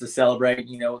 just to celebrate,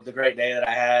 the great day that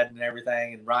I had and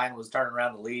everything. And Ryan was turning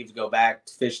around to leave to go back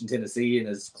to fish in Tennessee in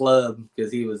his club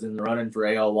because he was in the running for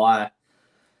ALY.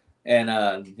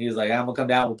 And he was like, "I'm going to come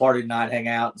down. We'll party tonight, hang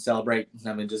out, and celebrate.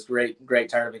 I mean, just great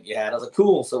tournament you had." I was like,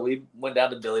 "Cool." So we went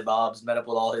down to Billy Bob's, met up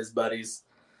with all his buddies.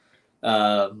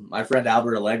 My friend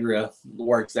Albert Allegra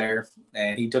works there,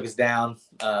 and he took us down,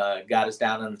 got us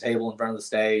down on the table in front of the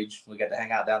stage. We got to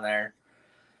hang out down there.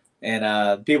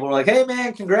 And people were like, "Hey,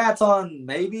 man, congrats on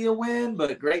maybe a win,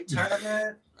 but great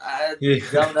tournament." I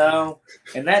don't know.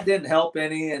 And that didn't help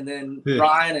any. And then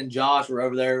Ryan and Josh were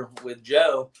over there with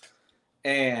Joe,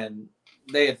 and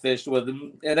they had fished with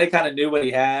him. And they kind of knew what he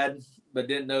had, but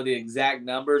didn't know the exact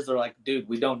numbers. They're like, "Dude,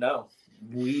 we don't know.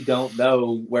 We don't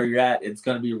know where you're at. It's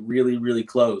going to be really, really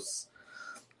close."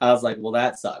 I was like, "Well,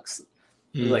 that sucks."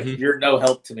 Like, "You're no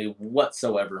help to me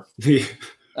whatsoever."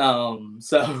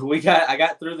 So I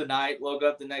got through the night, woke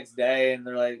up the next day, and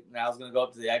they're like, I was gonna go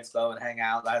up to the expo and hang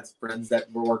out. I had some friends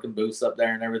that were working booths up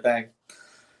there and everything.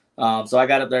 So I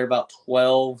got up there about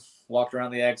 12, walked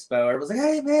around the expo. Everyone's like,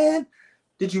 "Hey man,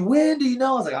 did you win? Do you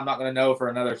know?" I was like, "I'm not gonna know for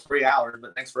another 3 hours,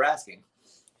 but thanks for asking."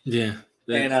 Yeah.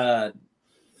 And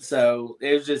so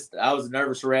it was just, I was a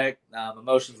nervous wreck.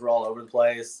 Emotions were all over the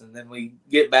place. And then we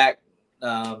get back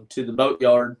to the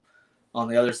boatyard on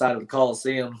the other side of the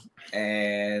Coliseum,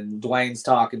 and Dwayne's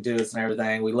talking to us and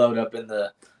everything. We load up in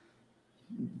the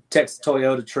Texas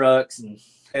Toyota trucks and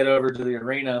head over to the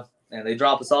arena, and they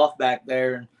drop us off back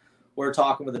there, and we're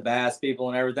talking with the bass people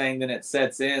and everything. Then it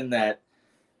sets in that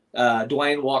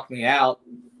Dwayne walked me out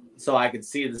so I could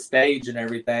see the stage and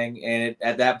everything. And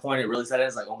at that point, it really set in.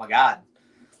 It's like, oh my God.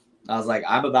 I was like,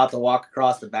 I'm about to walk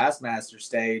across the Bassmaster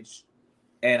stage,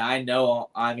 and I know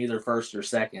I'm either first or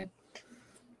second.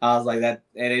 I was like that,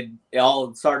 and it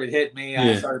all started hitting me.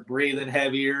 I started breathing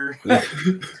heavier,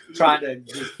 trying to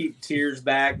just keep tears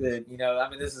back. That, I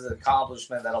mean, this is an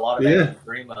accomplishment that a lot of people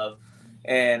dream of.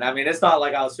 And I mean, it's not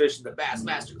like I was fishing the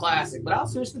Bassmaster Classic, but I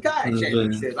was fishing the kayak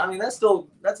championship. I mean, that's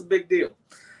a big deal.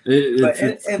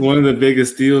 It's one of the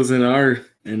biggest deals in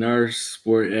our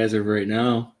sport as of right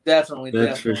now. Definitely,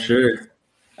 for sure.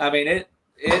 I mean,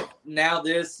 it now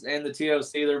this and the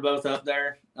TOC, they're both up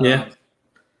there.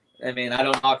 I mean, I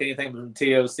don't knock anything from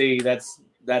TOC.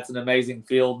 That's an amazing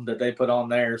field that they put on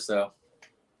there. So,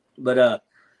 but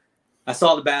I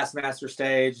saw the Bassmaster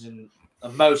stage, and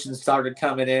emotions started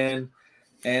coming in.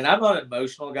 And I'm not an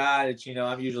emotional guy. That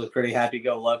I'm usually pretty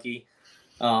happy-go-lucky.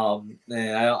 And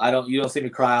you don't see me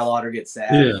cry a lot or get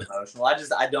sad or emotional.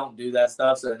 I don't do that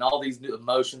stuff. So, and all these new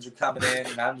emotions are coming in,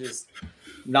 and I'm just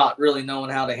not really knowing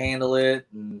how to handle it.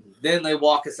 And then they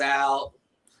walk us out,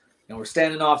 and we're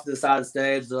standing off to the side of the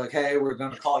stage. They're like, "Hey, we're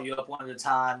going to call you up one at a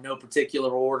time, no particular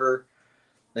order."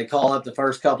 They call up the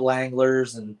first couple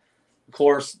anglers, and of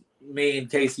course, me and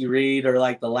Casey Reed are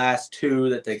like the last two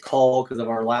that they call because of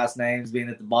our last names being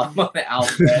at the bottom of the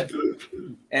alphabet.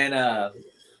 And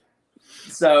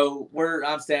so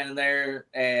I'm standing there,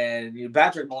 and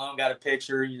Patrick Malone got a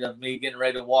picture, of me getting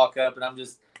ready to walk up, and I'm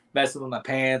just messing with my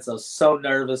pants. I was so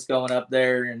nervous going up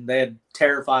there, and they had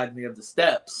terrified me of the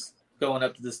steps going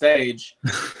up to the stage.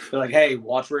 They're like, "Hey,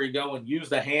 watch where you're going. Use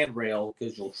the handrail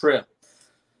because you'll trip."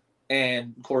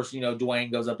 And of course,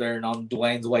 Dwayne goes up there, and on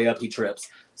Dwayne's way up, he trips.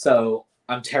 So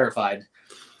I'm terrified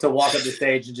to walk up the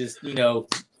stage and just,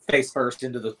 face first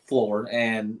into the floor.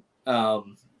 And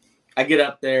I get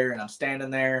up there, and I'm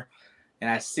standing there, and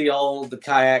I see all the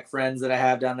kayak friends that I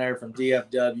have down there from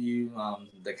DFW,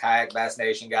 the Kayak Bass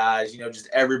Nation guys, just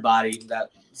everybody,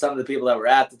 some of the people that were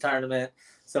at the tournament,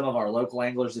 some of our local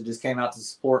anglers that just came out to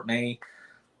support me.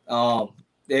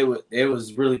 It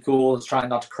was really cool. I was trying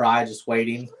not to cry, just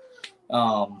waiting.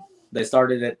 They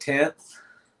started at 10th,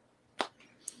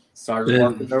 started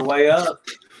working their way up,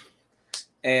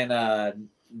 and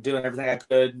doing everything I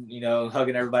could,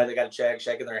 hugging everybody that got a check,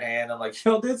 shaking their hand. I'm like,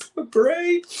 this is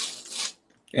great.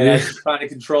 And I was trying to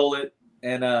control it.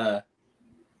 And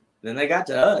then they got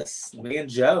to us, me and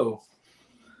Joe.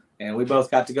 And we both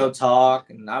got to go talk.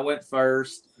 And I went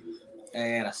first.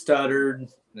 And I stuttered.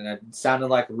 And I sounded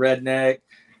like a redneck.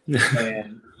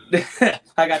 And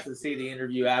I got to see the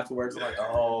interview afterwards. I'm like,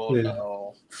 oh,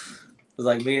 no. It was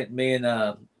like me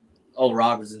and old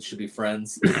Robertson should be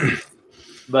friends.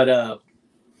 But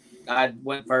I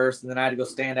went first, and then I had to go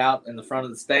stand out in the front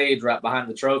of the stage right behind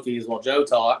the trophies while Joe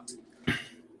talked.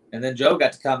 And then Joe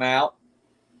got to come out,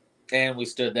 and we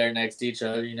stood there next to each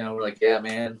other. We're like, yeah,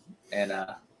 man. And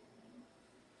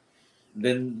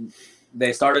then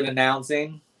they started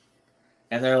announcing,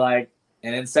 and they're like,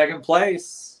 and in second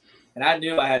place, and I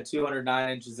knew I had 209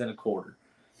 inches and a quarter.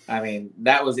 I mean,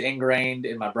 that was ingrained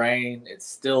in my brain. It's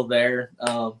still there.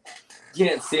 You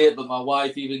can't see it, but my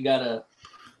wife even got a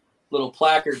little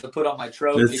placard to put on my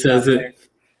trophy. It says it.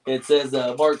 It says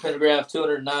Mark Pendergraf,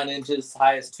 209 inches,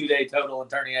 highest 2-day total in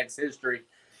Tourney X history.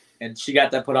 And she got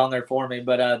that put on there for me.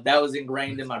 But that was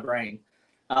ingrained in my brain.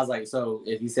 I was like, so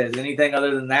if he says anything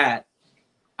other than that,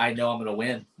 I know I'm going to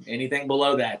win. Anything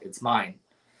below that, it's mine.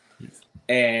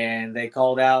 And they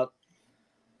called out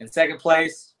in second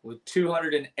place with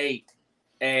 208,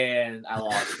 and I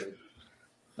lost it.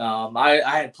 I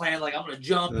had planned, like, I'm going to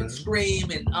jump and scream,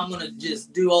 and I'm going to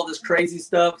just do all this crazy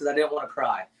stuff because I didn't want to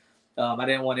cry. I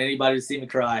didn't want anybody to see me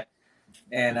cry.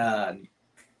 And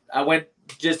I went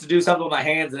just to do something with my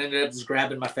hands and ended up just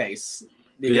grabbing my face.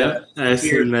 Yeah, I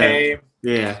seen that.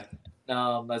 Yeah.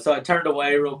 So I turned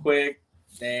away real quick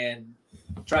and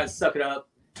tried to suck it up,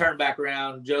 turned back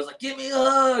around. Joe's like, give me a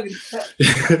hug.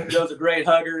 Joe's a great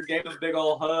hugger. Gave him a big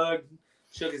old hug,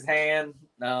 shook his hand.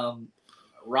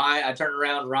 Ryan, I turned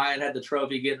around. Ryan had the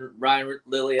trophy. Ryan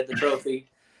Lilly had the trophy,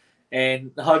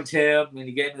 and hugged him, and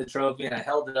he gave me the trophy, and I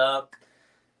held it up.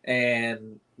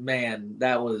 And man,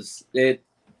 that was it.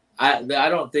 I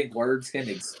don't think words can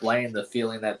explain the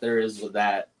feeling that there is with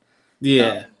that.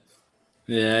 Yeah,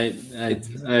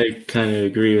 I kind of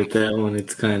agree with that one.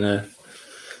 It's kind of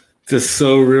just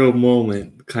so real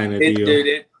moment kind of deal.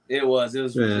 Dude, it was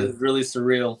really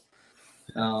surreal.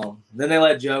 Then they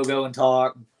let Joe go and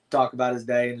talk about his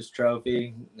day and his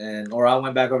trophy, or I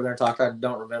went back over there and talked. I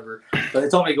don't remember, but they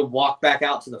told me to go walk back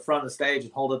out to the front of the stage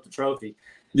and hold up the trophy.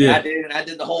 Yeah, and I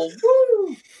did the whole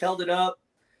woo, held it up,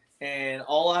 and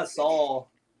all I saw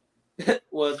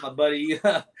was my buddy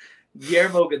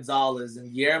Guillermo Gonzalez,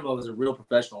 and Guillermo is a real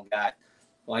professional guy.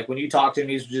 Like when you talk to him,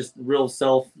 he's just real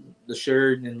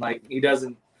self-assured, and like he's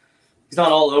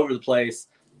not all over the place.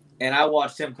 And I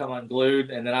watched him come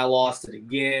unglued, and then I lost it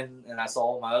again. And I saw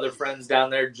all my other friends down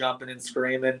there jumping and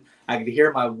screaming. I could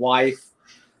hear my wife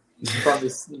from the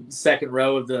second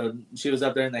row she was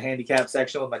up there in the handicap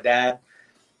section with my dad.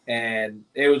 And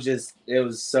it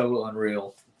was so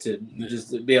unreal to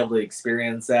just be able to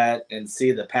experience that and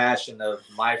see the passion of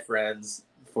my friends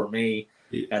for me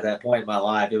at that point in my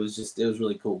life. It was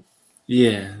really cool.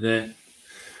 Yeah, it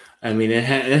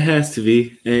has to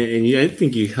be. And I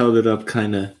think you held it up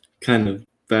kind of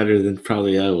better than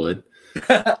probably I would.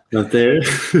 Up there.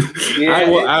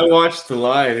 Yeah, I watched the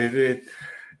live.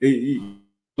 It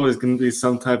was going to be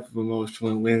some type of emotion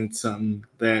when winning something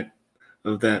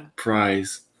of that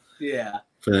prize. Yeah.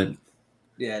 But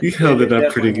you held it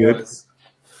up pretty good.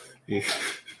 Yeah.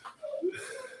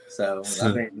 So,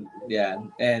 I mean, yeah.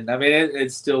 And, I mean,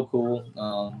 it's still cool.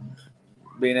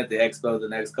 Being at the expo the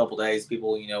next couple days,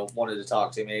 people, wanted to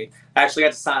talk to me. I actually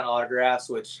got to sign autographs,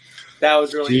 which that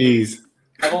was really neat.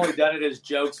 I've only done it as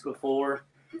jokes before.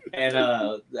 And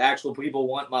the actual people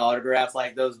want my autographs,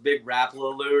 like those big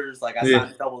Rapala lures. Like I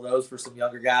signed a couple of those for some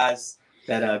younger guys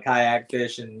that kayak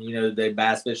fish and, they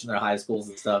bass fish in their high schools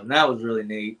and stuff. And that was really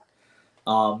neat.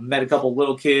 Met a couple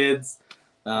little kids.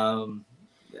 One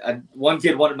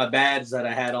kid wanted my badge that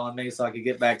I had on me so I could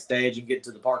get backstage and get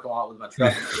to the parking lot with my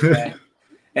truck.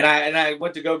 And I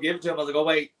went to go give it to him. I was like, oh,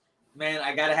 wait, man,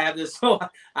 I got to have this so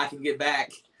I can get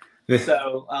back.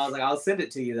 So I was like, I'll send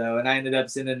it to you, though. And I ended up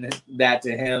sending that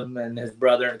to him and his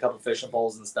brother and a couple fishing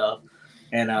poles and stuff.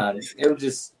 And it was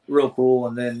just real cool.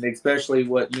 And then especially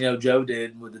what, Joe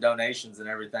did with the donations and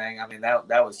everything. I mean, that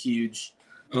was huge.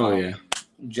 Oh, yeah.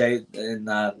 Jay and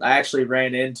I actually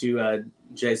ran into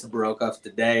Jason Barokoff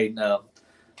today.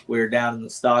 We were down in the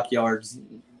stockyards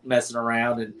messing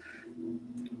around, and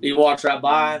he walked right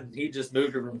by, and he just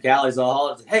moved from Cali. So I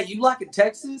hollered, "Hey, you like in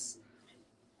Texas?"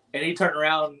 And he turned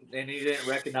around, and he didn't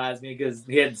recognize me because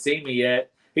he hadn't seen me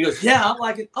yet. He goes, "Yeah, I'm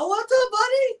like, oh, what's up,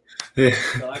 buddy?"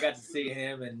 Yeah. So I got to see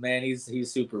him, and man,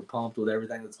 he's super pumped with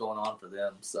everything that's going on for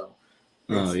them. So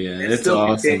it's still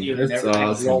awesome. continuing, and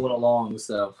everything's rolling along.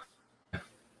 So.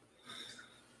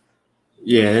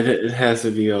 Yeah, it has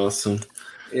to be awesome.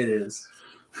 It is.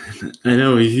 I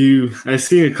know I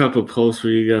seen a couple posts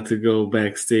where you got to go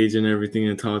backstage and everything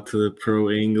and talk to the pro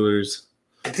anglers.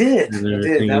 I did.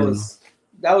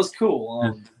 That was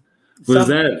cool. Was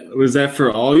that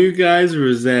for all you guys, or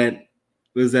was that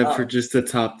for just the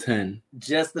top 10?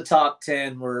 Just the top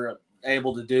 10 were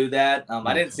able to do that.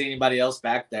 I didn't see anybody else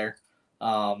back there.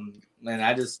 And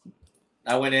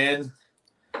I went in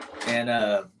and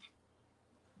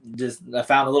I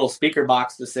found a little speaker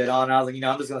box to sit on. I was like,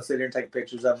 I'm just going to sit here and take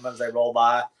pictures of them as they roll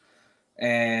by.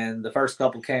 And the first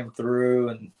couple came through,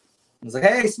 and I was like,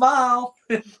 hey, smile.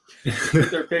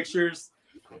 With their pictures.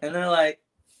 And they're like,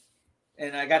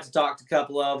 and I got to talk to a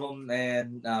couple of them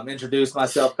and introduce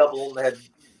myself. A couple of them had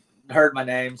heard my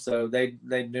name, so they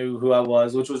knew who I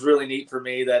was, which was really neat for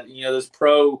me that, this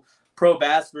pro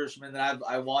bass fisherman that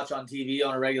I watch on TV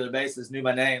on a regular basis knew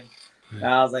my name. And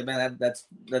I was like, man, that's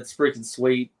freaking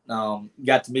sweet.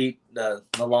 Got to meet the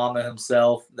llama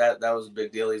himself. That was a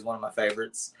big deal. He's one of my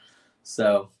favorites.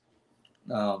 So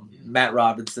Matt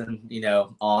Robinson,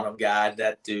 on-him guy,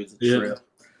 that dude's a trip.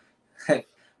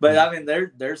 But I mean,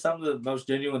 they're some of the most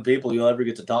genuine people you'll ever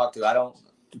get to talk to. I don't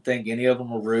think any of them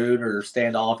were rude or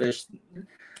standoffish.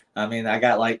 I mean, I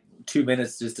got like 2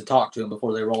 minutes just to talk to them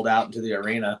before they rolled out into the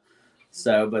arena.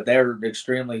 So, but they were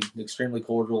extremely, extremely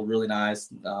cordial, really nice.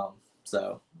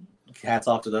 So hats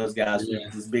off to those guys for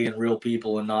just being real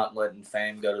people and not letting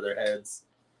fame go to their heads.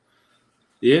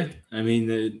 Yeah, I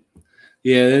mean,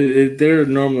 they're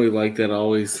normally like that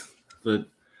always. But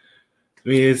I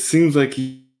mean, it seems like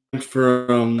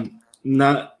from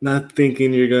not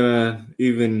thinking you're gonna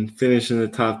even finish in the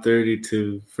top 30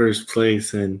 to first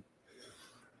place, and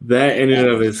That in and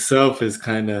of itself is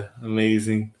kind of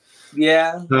amazing.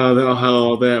 Yeah. How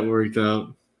all that worked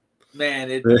out.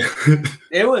 Man, it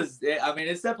was. I mean,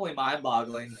 it's definitely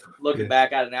mind-boggling looking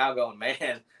back at it now, going,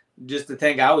 man, just to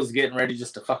think I was getting ready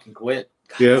just to fucking quit.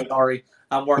 God, sorry,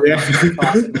 I'm working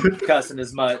on cussing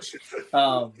as much.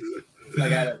 I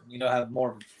gotta, have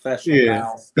more professional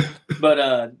mouth.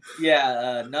 But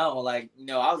no, like,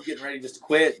 I was getting ready just to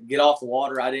quit, get off the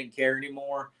water. I didn't care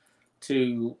anymore.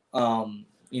 To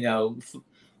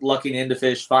looking into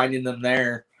fish, finding them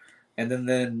there, and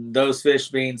then those fish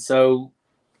being so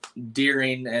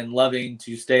deering and loving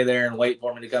to stay there and wait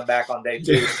for me to come back on day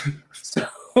 2. So,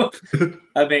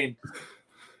 I mean,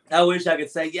 I wish I could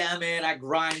say, yeah, man, I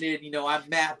grinded, I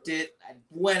mapped it, I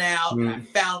went out and I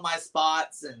found my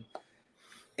spots,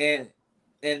 and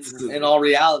in all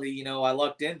reality, I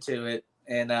looked into it,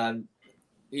 and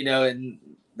and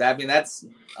I mean, that's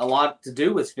a lot to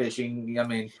do with fishing. I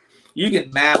mean, you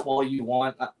can map all you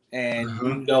want, and you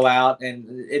can go out, and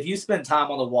if you spend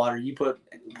time on the water, you put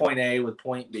point A with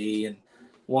point B and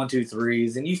 1, 2,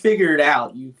 3s, and you figure it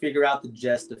out. You figure out the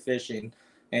gist of fishing,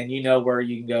 and you know where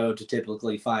you can go to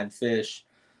typically find fish.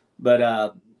 But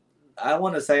I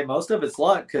want to say most of it's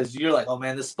luck, because you're like, oh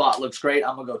man, this spot looks great.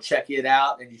 I'm gonna go check it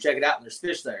out, and you check it out, and there's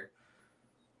fish there.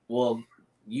 Well,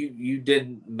 you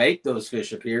didn't make those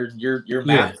fish appear. Your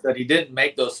map study didn't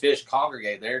make those fish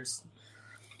congregate there.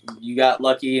 You got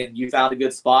lucky and you found a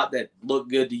good spot that looked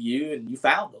good to you, and you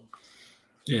found them.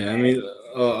 Yeah, I mean,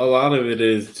 a lot of it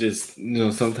is just,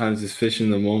 sometimes it's fish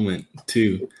in the moment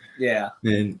too. Yeah.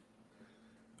 And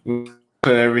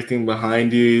put everything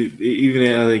behind you.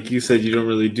 Even like you said, you don't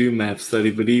really do map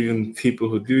study, but even people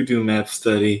who do map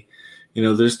study,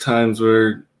 there's times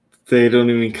where they don't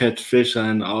even catch fish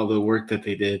on all the work that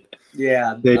they did.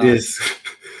 Yeah. They just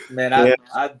man,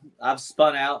 I've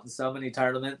spun out in so many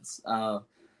tournaments.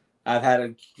 I've had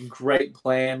a great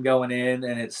plan going in,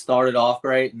 and it started off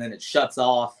great, and then it shuts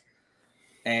off,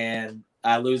 and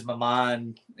I lose my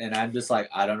mind, and I'm just like,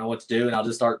 I don't know what to do, and I'll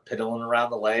just start piddling around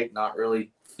the lake, not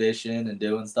really fishing and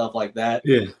doing stuff like that,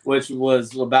 which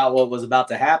was about what was about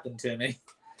to happen to me.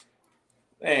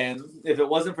 And if it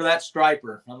wasn't for that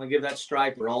striper, I'm going to give that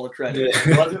striper all the credit. If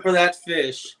it wasn't for that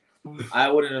fish,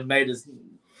 I wouldn't have made a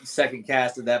second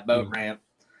cast at that boat ramp.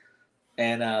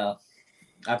 And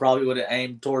I probably would have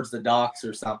aimed towards the docks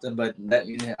or something, but I'm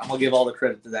going to give all the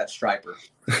credit to that striper.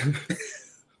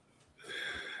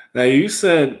 Now you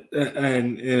said,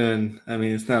 and I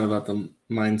mean, it's not about the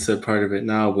mindset part of it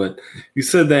now, but you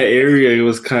said that area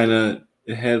was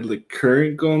it had like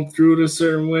current going through it a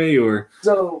certain way, or?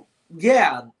 So,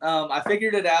 yeah, I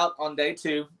figured it out on day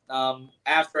 2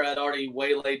 after I'd already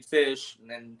waylaid fish and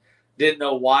then didn't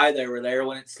know why they were there.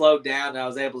 When it slowed down and I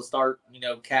was able to start,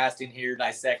 casting here,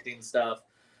 dissecting stuff.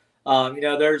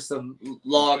 There's some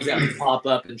logs that would pop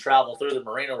up and travel through the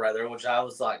marina rather, which I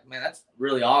was like, man, that's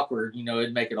really awkward.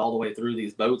 It'd make it all the way through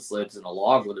these boat slips and a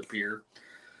log would appear.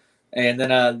 And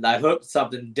then I hooked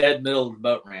something dead middle of the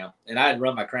boat ramp, and I had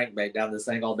run my crankbait down this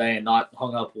thing all day and not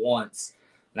hung up once.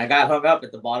 And I got hung up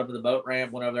at the bottom of the boat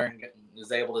ramp, went over there and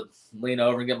was able to lean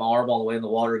over and get my arm all the way in the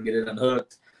water and get it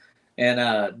unhooked. And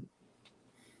I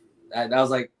was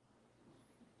like,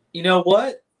 you know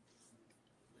what?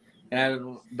 And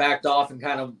I backed off and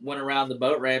kind of went around the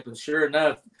boat ramp, and sure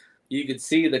enough, you could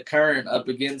see the current up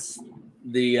against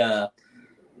the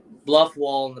bluff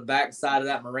wall on the back side of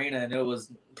that marina, and it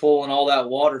was pulling all that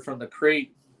water from the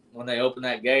creek when they opened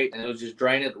that gate, and it was just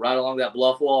draining it right along that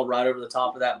bluff wall, right over the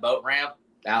top of that boat ramp,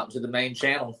 out into the main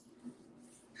channel.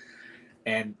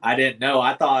 And I didn't know.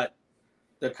 I thought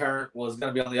the current was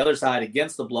going to be on the other side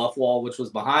against the bluff wall, which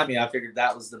was behind me. I figured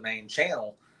that was the main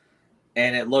channel,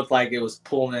 and it looked like it was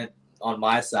pulling it on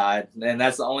my side. And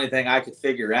that's the only thing I could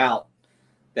figure out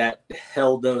that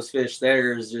held those fish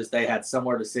there, is just they had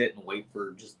somewhere to sit and wait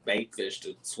for just bait fish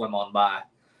to swim on by.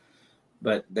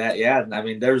 But that, yeah, I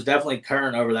mean, there was definitely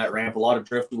current over that ramp. A lot of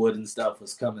driftwood and stuff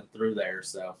was coming through there.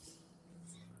 So,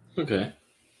 okay,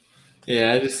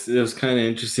 yeah, it was kind of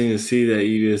interesting to see that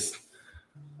you just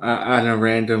out of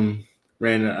random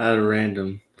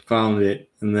found it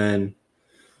and then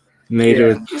made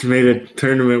a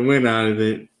tournament win out of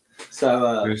it.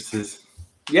 So versus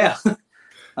yeah.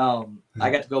 I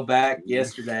got to go back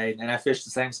yesterday, and I fished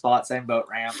the same spot, same boat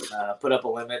ramp, put up a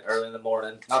limit early in the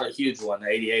morning. Not a huge one,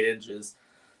 88 inches.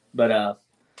 But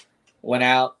went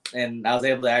out, and I was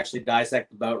able to actually dissect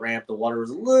the boat ramp. The water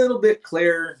was a little bit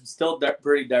clearer, still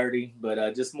pretty dirty,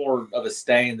 but just more of a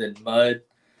stain than mud.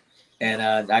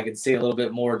 And I could see a little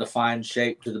bit more defined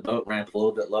shape to the boat ramp, a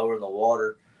little bit lower in the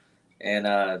water.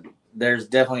 And there's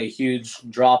definitely a huge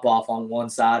drop-off on one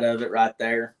side of it right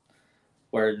there.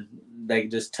 where they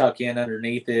just tuck in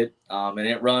underneath it, and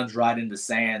it runs right into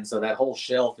sand. So that whole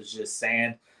shelf is just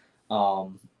sand.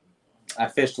 I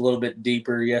fished a little bit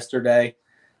deeper yesterday.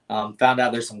 Found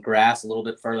out there's some grass a little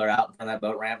bit further out in front of that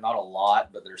boat ramp. Not a lot,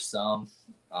 but there's some.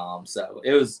 So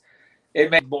it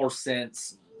made more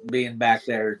sense being back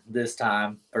there this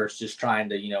time versus just trying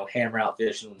to, hammer out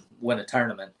fish and win a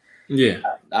tournament. Yeah.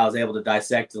 I was able to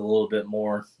dissect it a little bit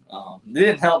more. It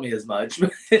didn't help me as much,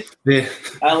 but Yeah.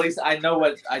 at least I know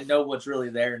what's really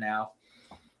there now.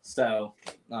 So,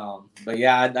 but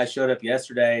yeah, I showed up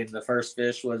yesterday, and the first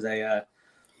fish was a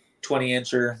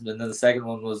 20-incher, and then the second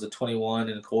one was a 21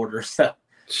 1/4. So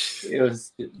it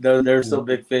was there were still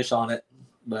big fish on it,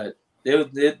 but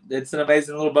it's an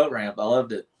amazing little boat ramp. I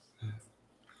loved it.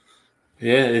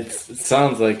 Yeah, it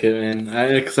sounds like it, man.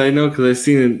 Because I've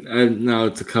seen it. Now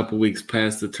it's a couple weeks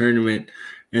past the tournament,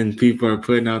 and people are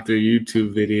putting out their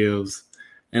YouTube videos,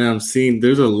 and I'm seeing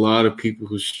there's a lot of people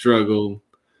who struggle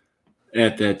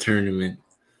at that tournament.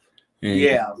 And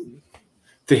yeah,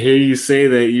 to hear you say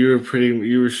that you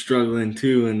were struggling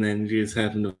too, and then you just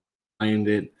happened to find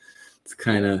it, it's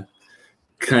kind of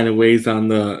weighs on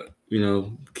the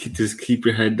just keep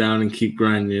your head down and keep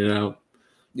grinding it out.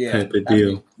 Yeah, type of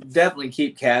deal. Definitely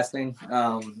keep casting.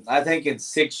 I think in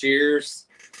 6 years,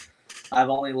 I've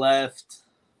only left,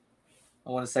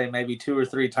 I want to say maybe 2 or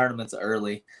 3 tournaments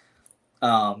early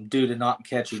due to not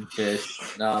catching fish.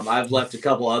 I've left a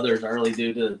couple others early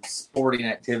due to sporting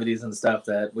activities and stuff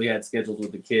that we had scheduled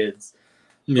with the kids.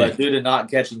 Yeah. But due to not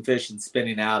catching fish and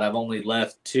spinning out, I've only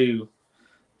left 2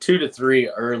 to 3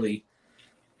 early.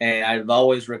 And I've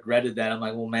always regretted that. I'm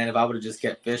like, well, man, if I would have just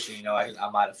kept fishing, I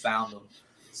might have found them.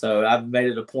 So I've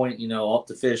made it a point, up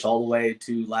to fish all the way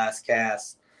to last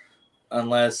cast,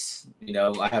 unless,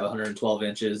 I have 112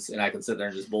 inches and I can sit there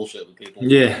and just bullshit with people.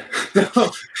 Yeah. So,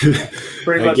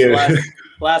 pretty much the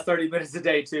last 30 minutes a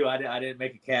day, too, I didn't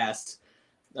make a cast.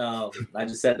 I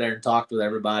just sat there and talked with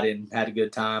everybody and had a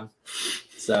good time.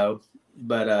 So,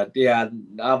 but, yeah,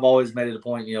 I've always made it a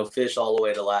point, fish all the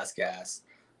way to last cast.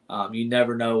 You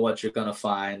never know what you're going to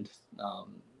find.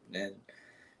 And,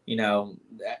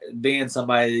 being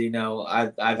somebody,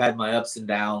 I've had my ups and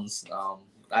downs.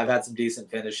 I've had some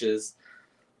decent finishes,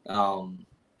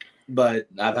 but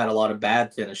I've had a lot of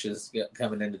bad finishes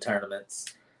coming into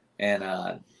tournaments. And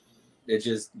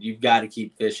you've got to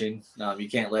keep fishing. You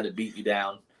can't let it beat you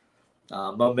down.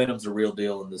 Momentum's a real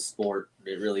deal in this sport.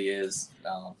 It really is.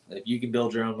 If you can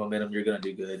build your own momentum, you're going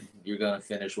to do good. You're going to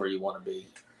finish where you want to be.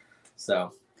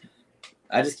 So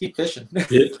I just keep fishing.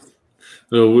 Yeah.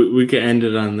 Well, we can end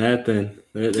it on that then.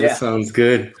 That sounds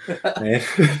good. I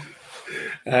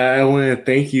want to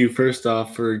thank you first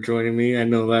off for joining me. I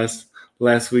know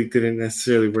last week didn't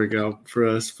necessarily work out for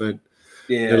us, but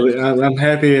yeah, I'm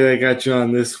happy that I got you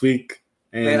on this week.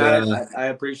 And man, I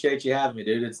appreciate you having me,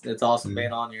 dude. It's awesome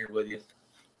being on here with you.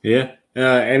 Yeah.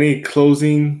 Any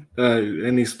closing?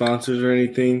 Any sponsors or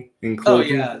anything in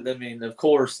closing? Oh yeah, I mean, of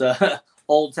course.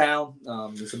 Old Town,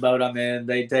 it's a boat I'm in.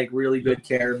 They take really good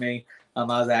care of me. I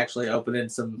was actually opening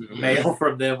some mail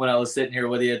from them when I was sitting here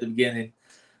with you at the beginning.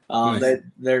 Nice.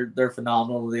 They're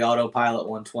phenomenal. The Autopilot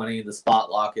 120, the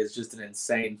spot lock is just an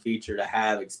insane feature to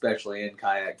have, especially in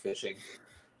kayak fishing,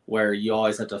 where you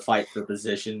always have to fight for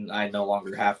position. I no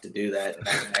longer have to do that, and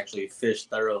I can actually fish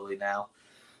thoroughly now.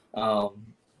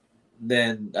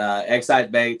 Then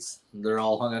Excite baits, they're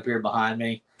all hung up here behind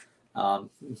me.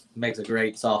 Makes a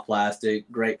great soft plastic,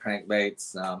 great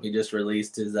crankbaits. He just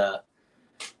released his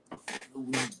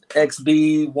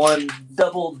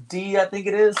XB1DD, I think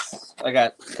it is. I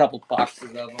got a couple boxes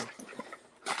of them.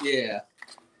 Yeah,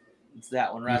 it's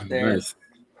that one right there. Nice.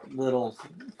 Little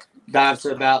dives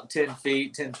to about 10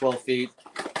 feet, 10, 12 feet.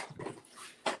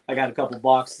 I got a couple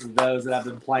boxes of those that I've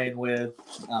been playing with.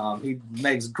 He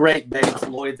makes great baits.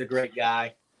 Lloyd's a great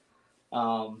guy.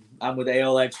 I'm with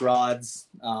ALX rods.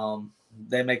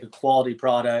 They make a quality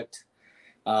product.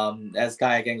 As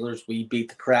kayak anglers, we beat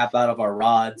the crap out of our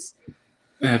rods.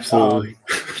 Absolutely.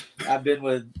 I've been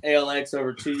with ALX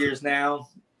over 2 years now.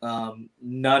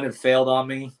 None have failed on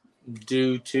me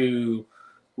due to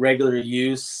regular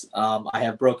use. I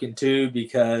have broken 2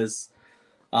 because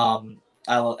I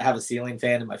have a ceiling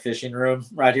fan in my fishing room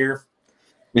right here.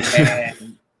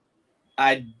 And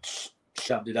I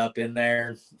shoved it up in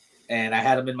there. And I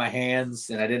had them in my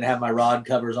hands, and I didn't have my rod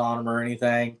covers on them or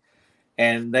anything.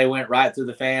 And they went right through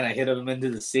the fan. I hit them into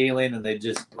the ceiling, and they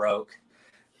just broke.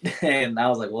 And I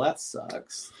was like, well, that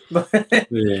sucks.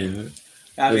 Yeah.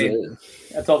 I mean,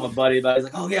 I told my buddy about it.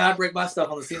 He's like, oh, yeah, I break my stuff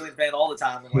on the ceiling fan all the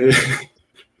time. I'm like,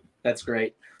 that's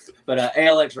great. But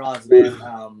ALX rods, man,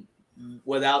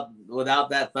 without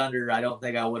that thunder, I don't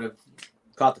think I would have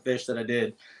caught the fish that I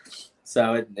did.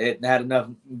 So it had enough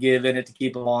give in it to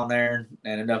keep them on there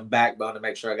and enough backbone to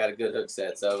make sure I got a good hook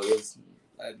set. So it was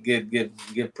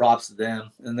give props to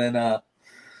them. And then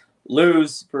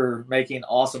Lou's for making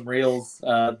awesome reels.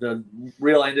 The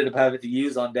reel I ended up having to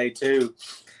use on day 2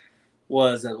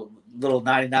 was a little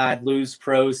 99 Lou's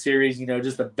Pro series,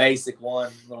 just a basic one,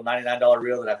 little $99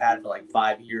 reel that I've had for like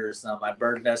 5 years. I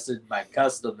bird nested my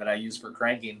custom that I use for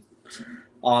cranking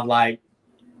on like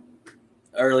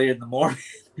early in the morning.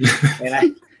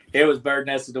 And it was bird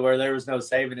nested to where there was no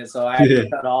saving it. So I had to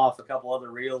cut off a couple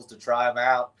other reels to try them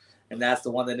out. And that's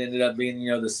the one that ended up being,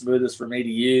 the smoothest for me to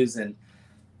use. And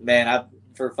man,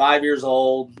 for 5 years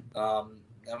old,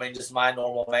 just my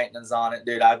normal maintenance on it,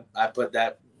 dude, I put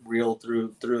that reel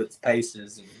through its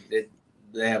paces, and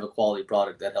they have a quality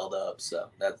product that held up. So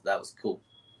that was cool.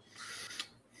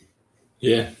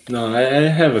 Yeah, no, I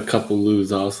have a couple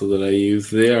Lou's also that I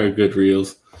use. They are good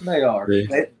reels. They are.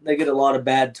 They get a lot of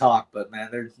bad talk, but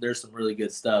man, there's some really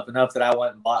good stuff. Enough that I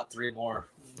went and bought 3 more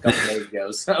a couple days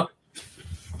ago. So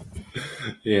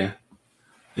yeah,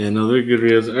 no, they're good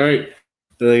reels. All right,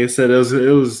 like I said, it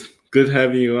was good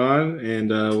having you on, and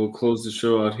we'll close the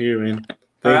show out here, man.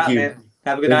 Thank you. Man.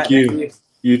 Have a good Thank night. you. Thank you.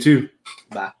 You too.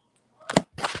 Bye.